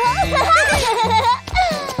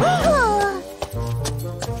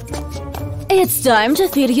 It's time to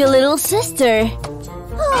feed your little sister.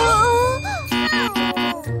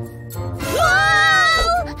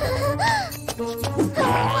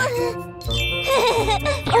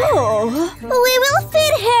 Oh, We will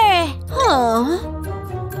feed her. oh.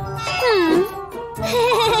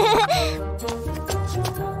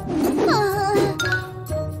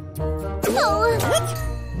 We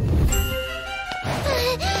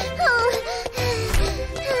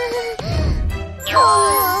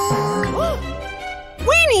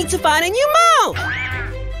need to find a new mouth!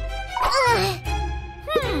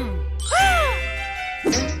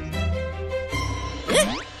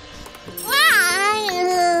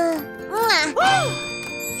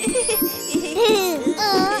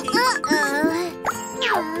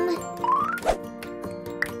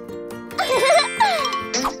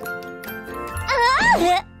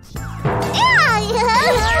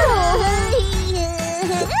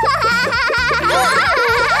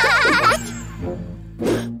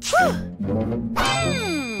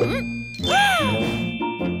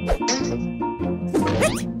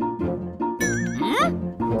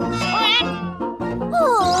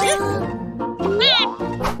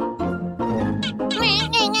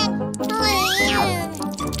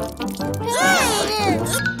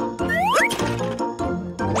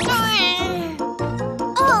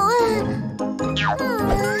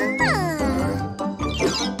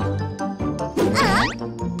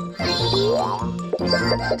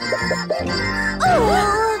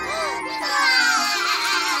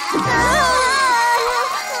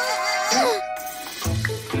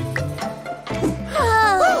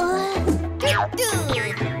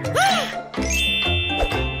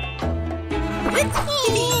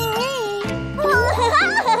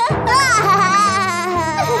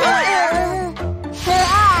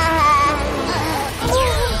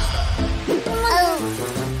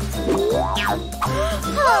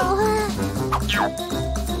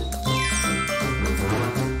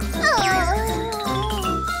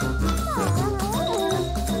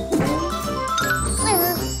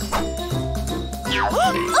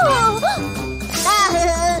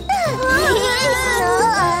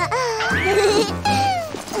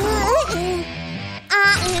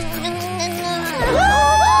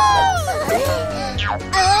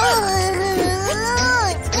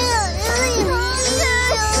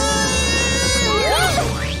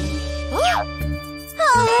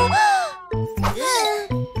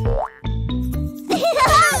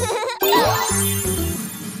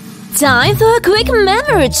 Time for a quick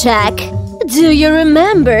memory check. Do you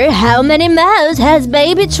remember how many mouths has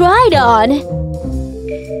baby tried on?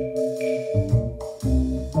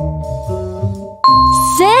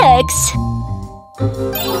 6.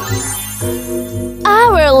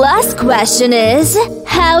 Our last question is,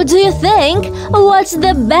 how do you think what's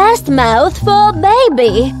the best mouth for a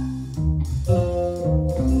baby?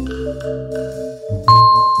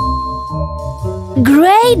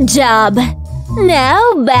 Great job!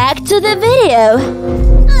 Now back to the video.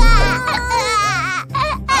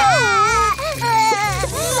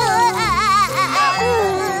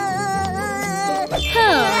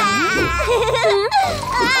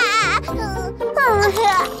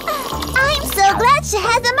 I'm so glad she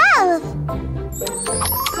has a mouth.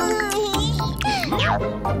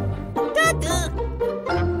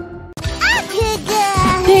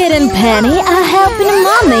 Pete and Penny are helping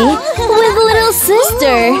Mommy with little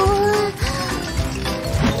sister.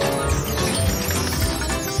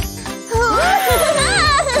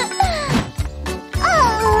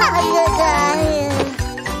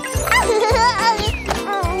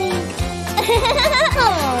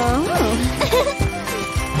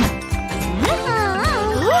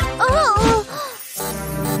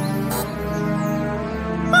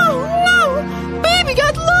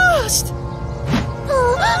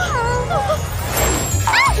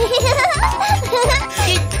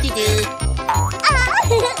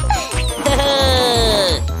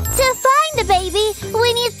 To find a baby,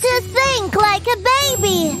 we need to think like a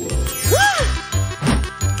baby.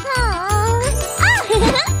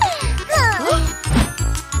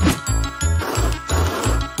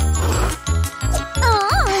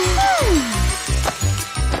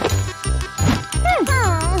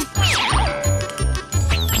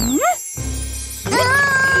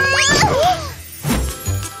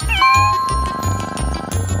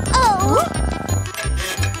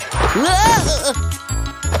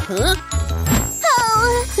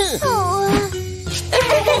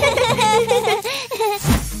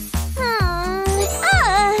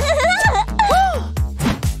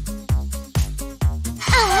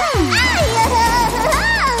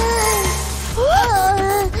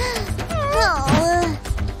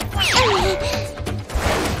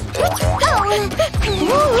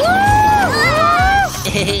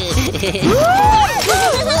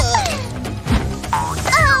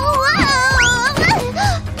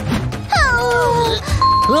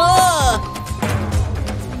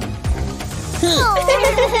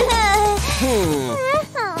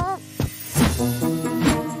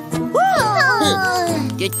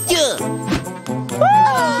 Good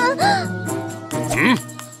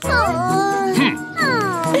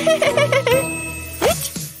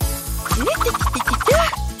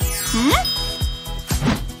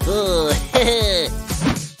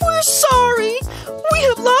We're sorry. We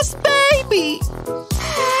have lost baby.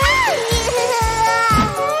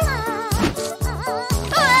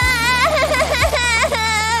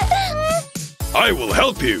 I will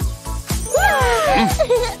help you.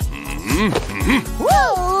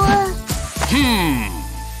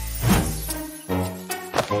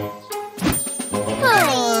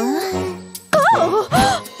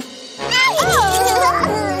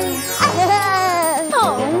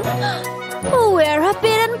 Where have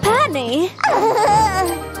Pete and Penny?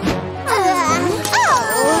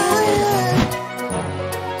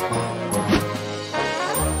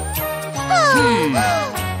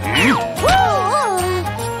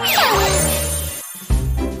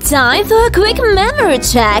 Time for a quick memory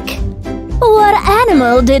check. What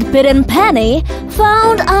animal did Pete and Penny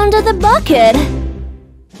found under the bucket?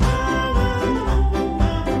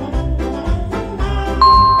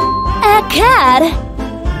 A cat.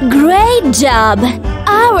 Great job.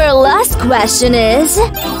 Our last question is,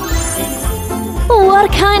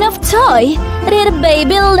 what kind of toy did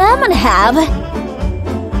baby Lemon have?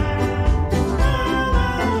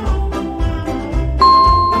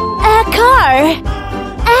 A car.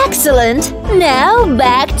 Excellent! Now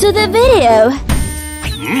back to the video.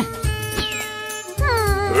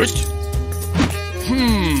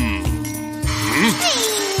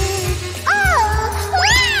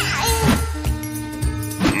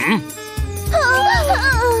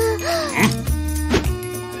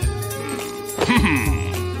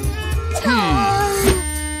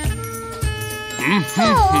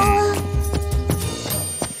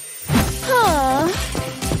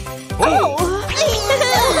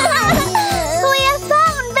 We have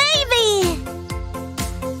found baby!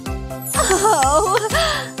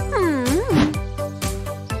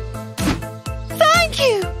 Thank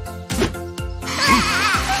you.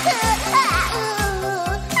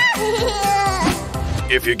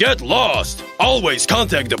 If you get lost, always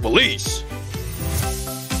contact the police.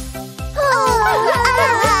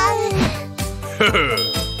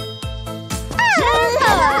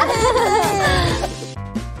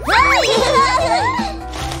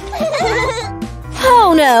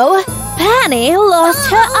 Oh no! Penny lost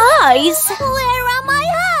her eyes! Where are my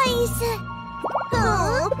eyes?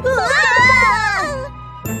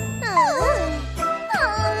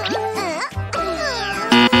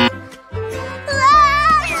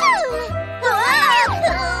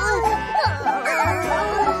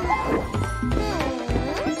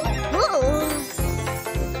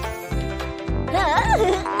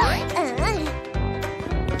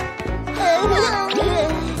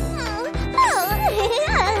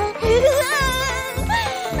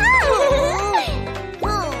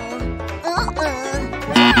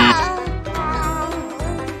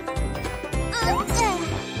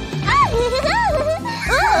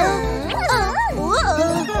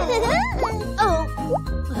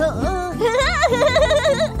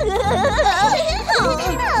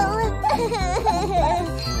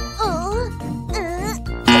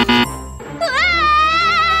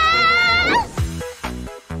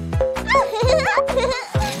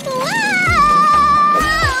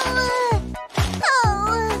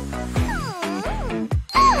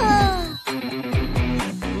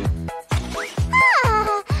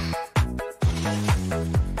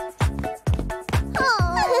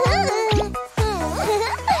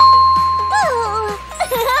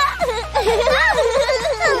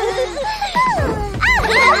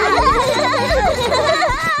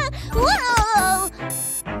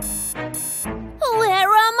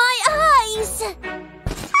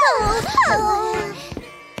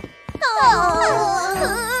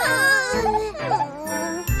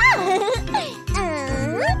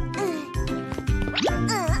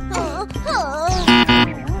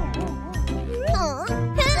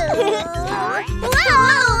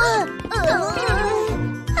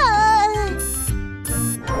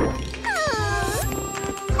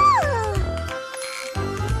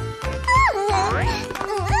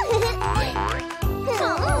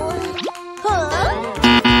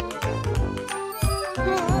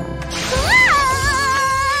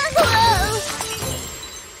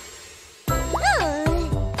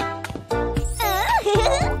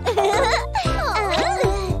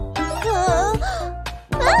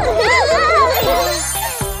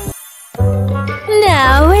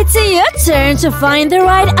 Now it's your turn to find the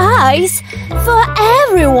right eyes for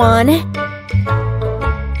everyone.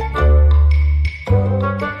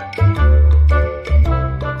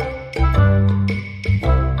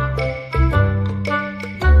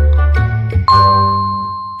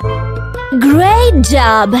 Great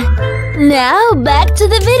job! Now back to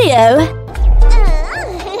the video.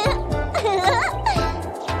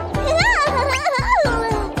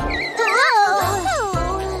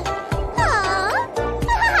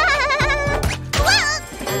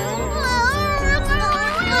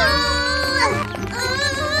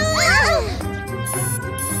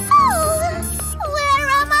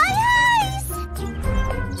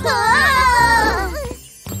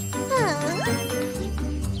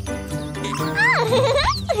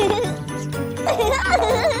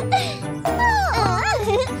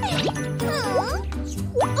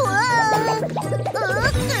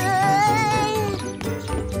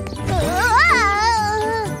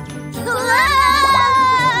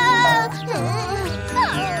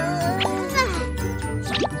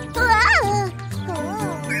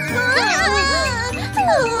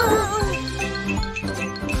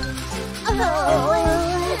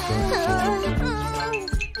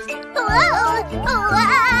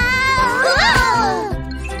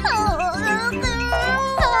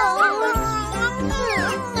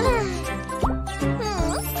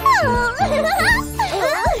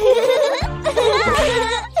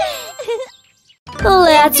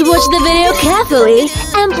 Let's watch the video carefully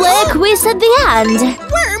and play a quiz at the end.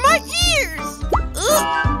 Where are my ears?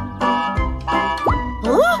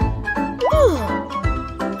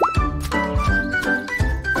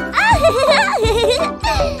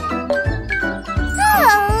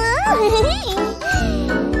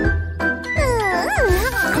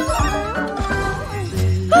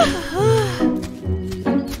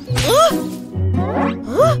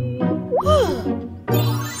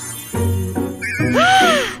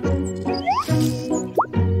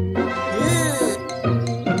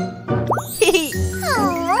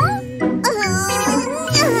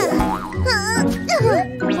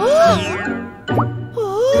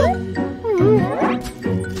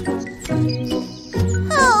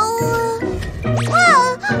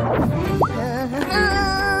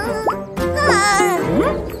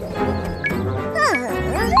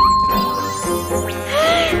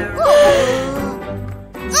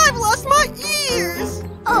 I've lost my ears!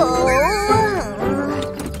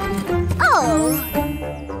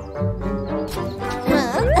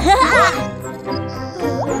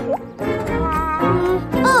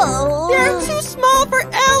 They're too small for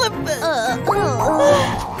elephants!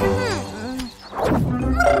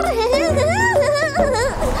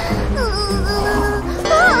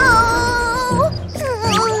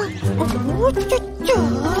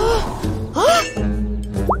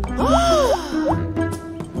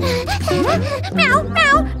 Meow,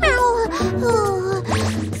 meow, meow.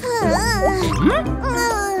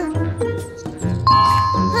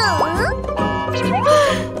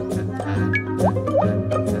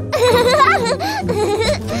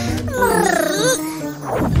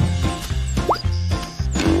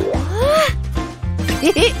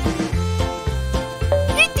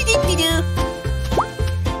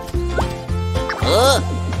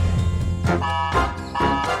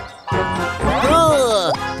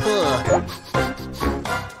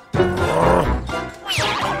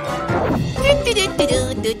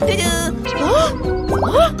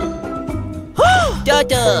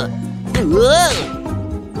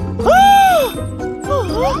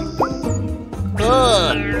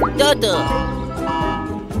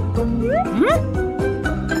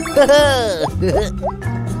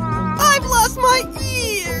 I've lost my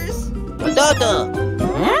ears!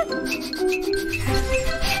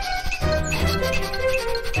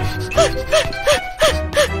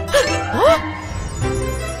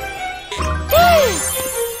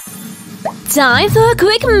 Time for a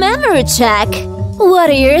quick memory check.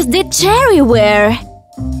 What ears did Cherry wear?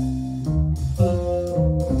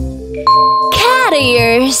 Cat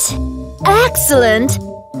ears. Excellent.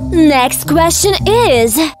 Next question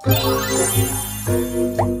is…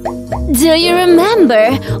 do you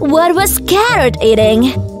remember what was Carrot eating?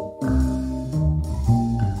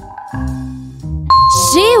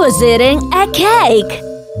 She was eating a cake.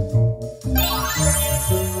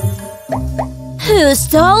 Who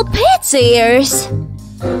stole Pete's ears?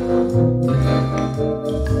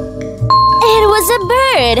 It was a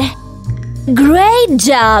bird. Great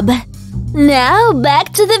job. Now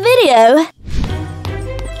back to the video.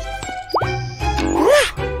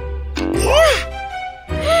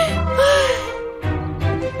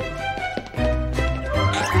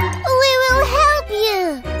 We will help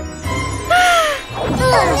you.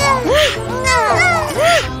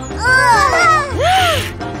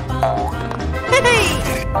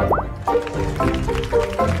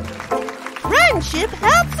 Friendship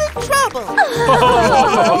helps in trouble!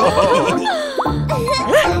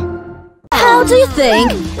 How do you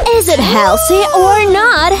think? Is it healthy or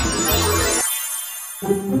not?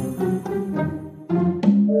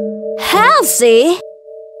 Healthy?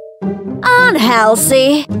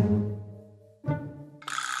 Unhealthy?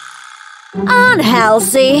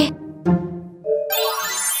 Unhealthy?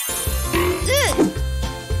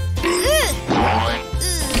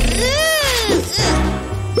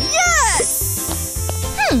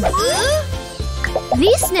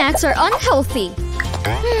 These snacks are unhealthy.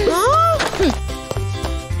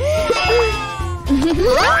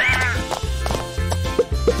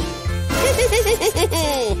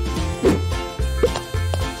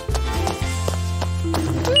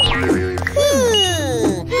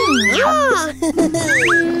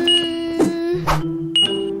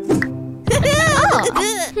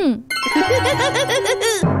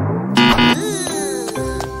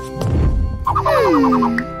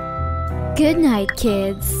 Good night,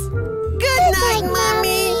 kids. Good night,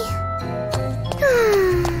 Mommy.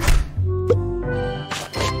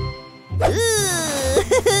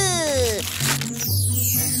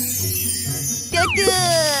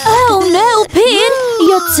 Oh no, Pete!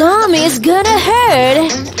 Your tummy is gonna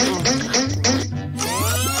hurt!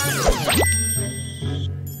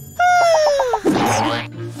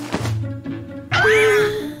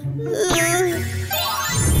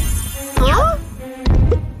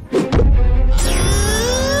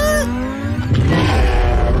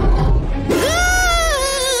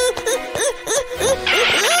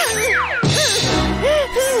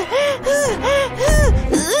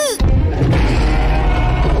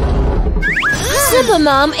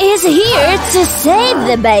 Supermom is here to save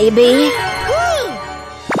the baby.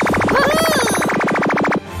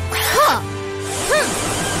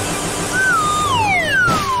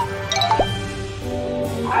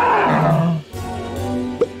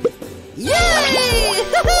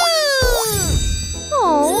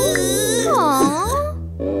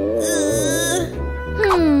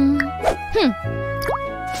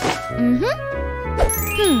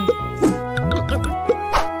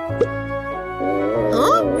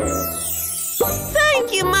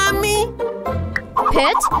 Thank you, Mommy.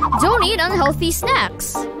 Pet, don't eat unhealthy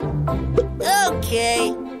snacks.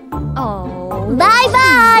 Okay. Oh.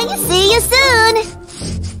 Bye-bye! See you soon!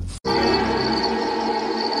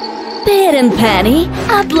 Pete and Penny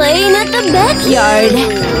are playing at the backyard.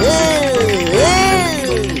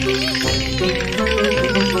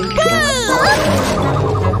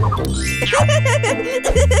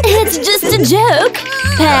 It's just a joke.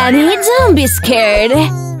 Penny, don't be scared.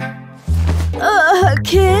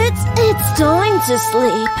 Kids, it's time to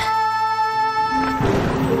sleep.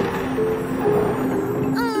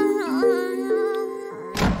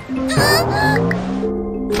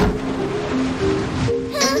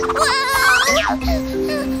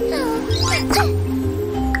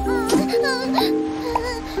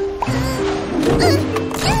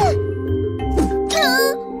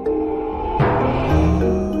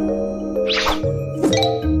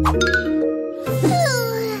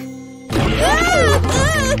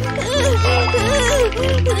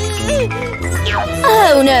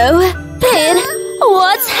 Oh no! Pete,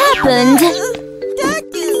 what's happened?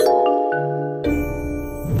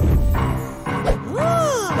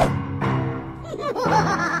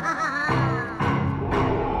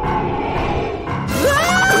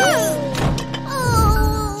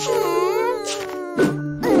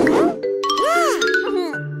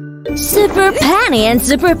 Super Penny and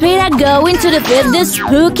Super Pete are going to defeat the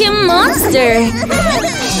spooky monster.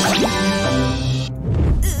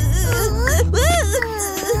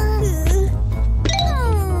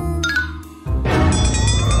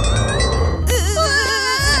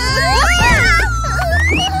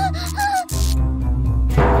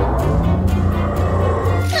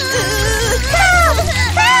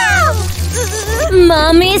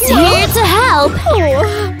 Mommy's here to help.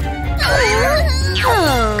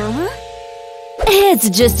 It's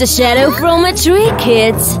just a shadow from a tree,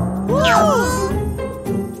 kids.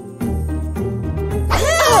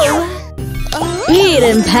 Pete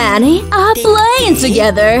and Penny are playing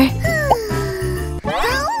together.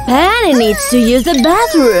 Penny needs to use the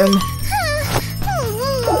bathroom.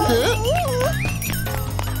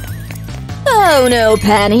 Oh no,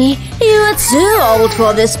 Penny. You are too old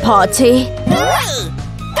for this party.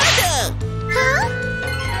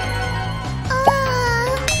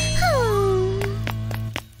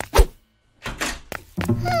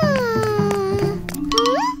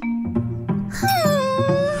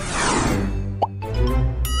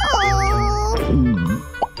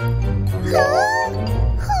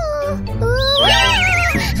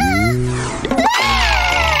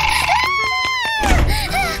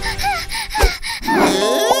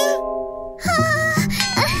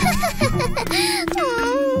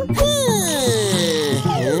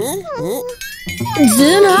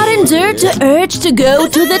 under the urge to go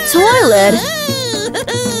to the toilet.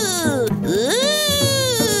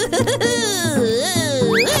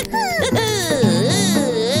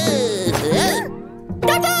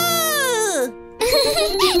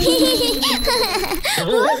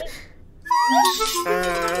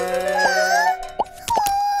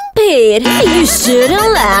 Pete, you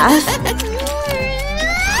shouldn't laugh.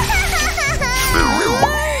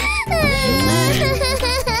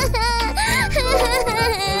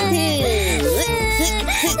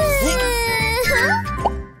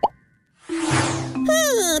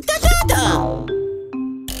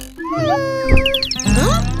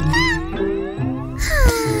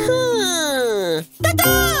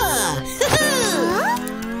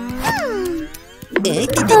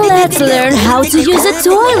 Let's learn how to use a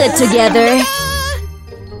toilet together.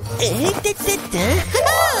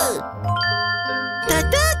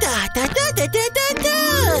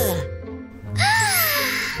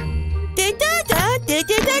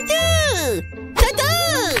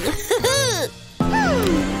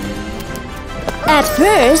 At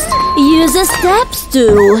first, use a step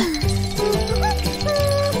stool.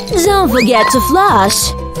 Don't forget to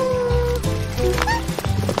flush.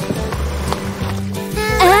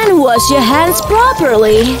 And wash your hands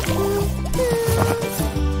properly.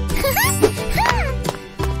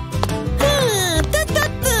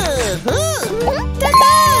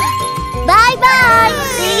 Bye-bye!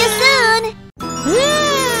 See you soon!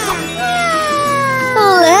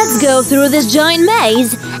 Let's go through this giant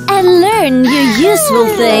maze and learn new useful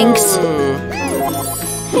things.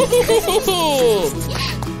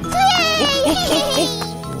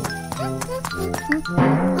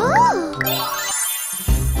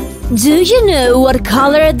 Do you know what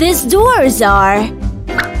color these doors are?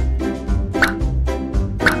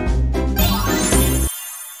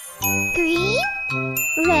 Green,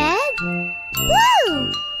 red,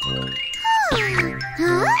 blue.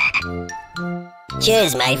 Huh?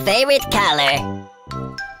 Choose my favorite color.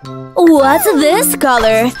 What's this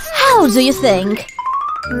color? How do you think?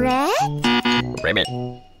 Red? Ribbit.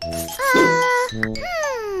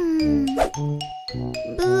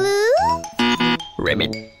 Blue?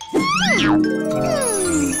 Ribbit.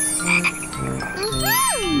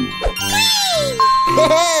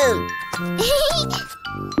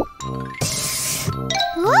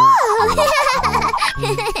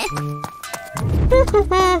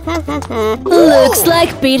 Looks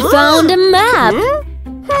like Pete found a map.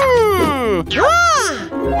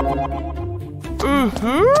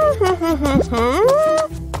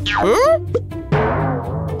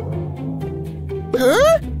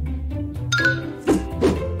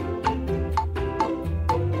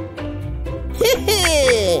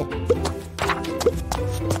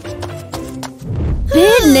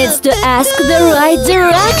 Pete needs to ask the right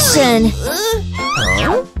direction.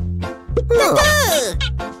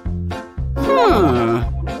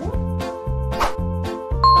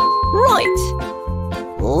 Right.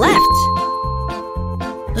 Left.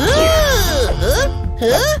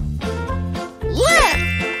 Huh?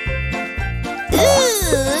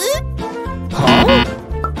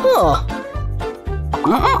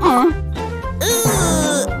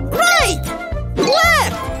 Right!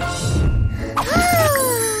 Left!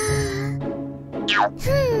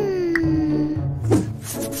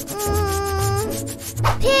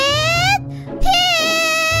 Pit!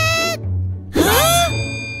 Pit!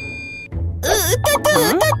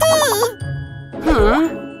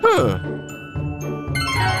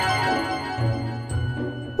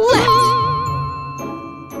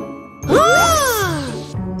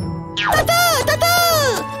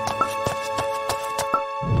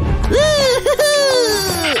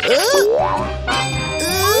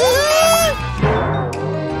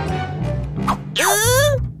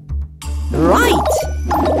 Right.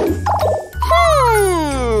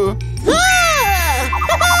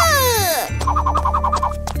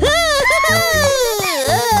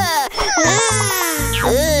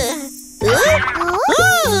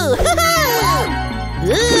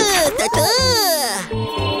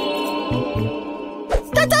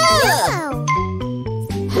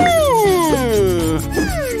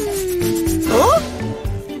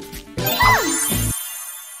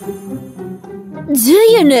 Do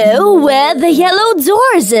you know where the yellow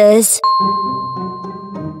doors is?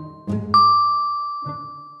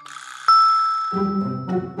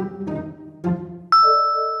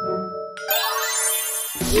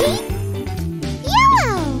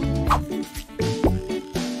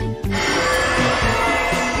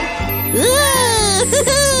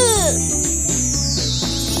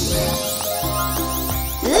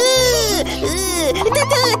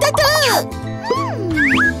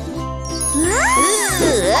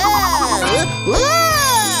 Yellow!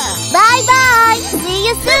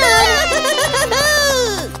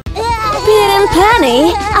 Pete and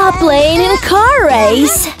Penny are playing in car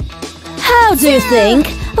race. How do you think?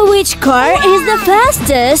 Which car is the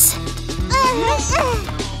fastest?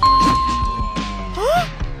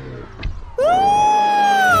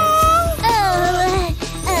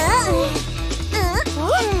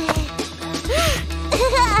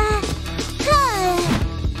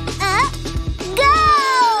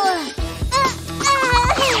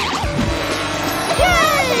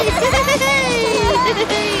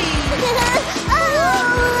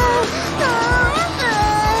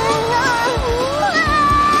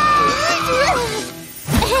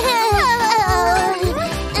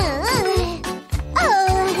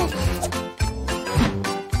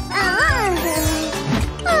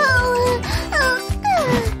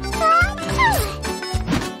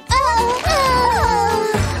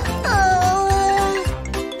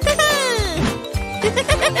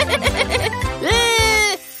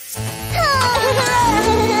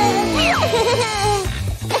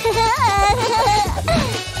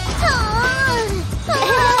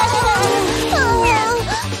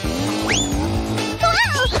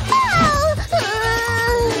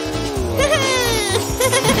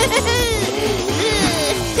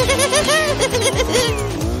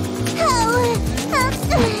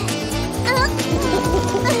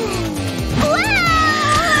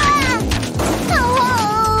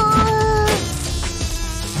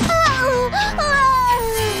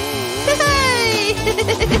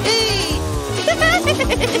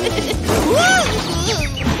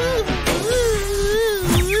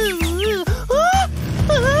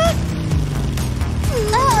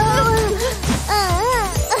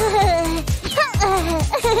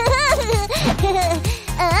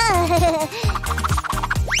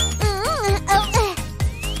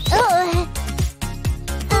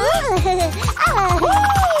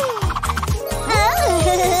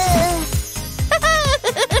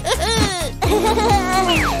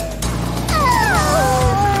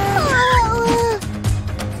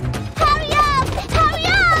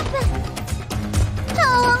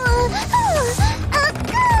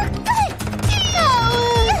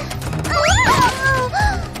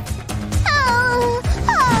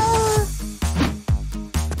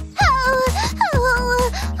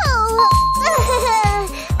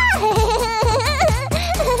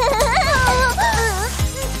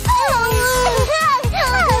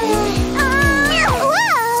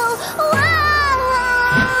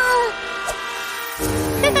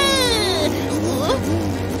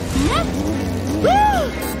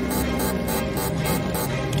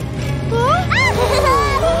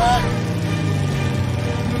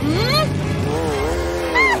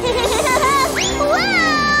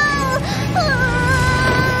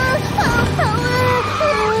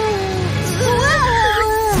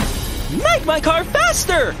 My car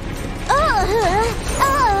faster!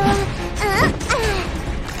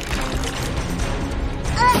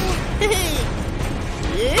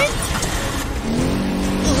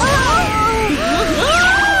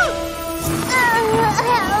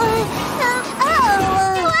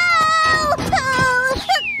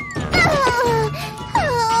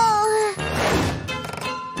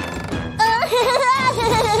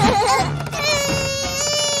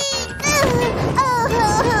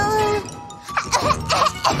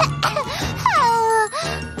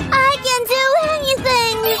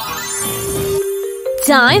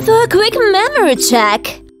 Time for a quick memory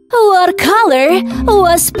check. What color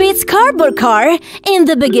was Pete's cardboard car in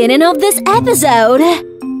the beginning of this episode?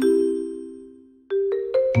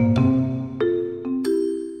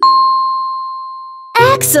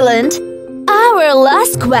 Excellent! Our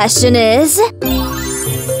last question is...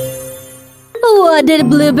 what did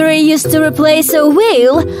Blueberry use to replace a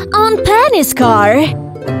wheel on Penny's car?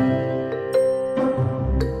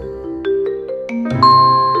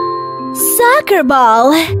 Soccer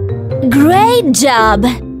ball! Great job!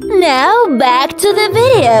 Now back to the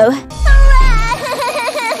video.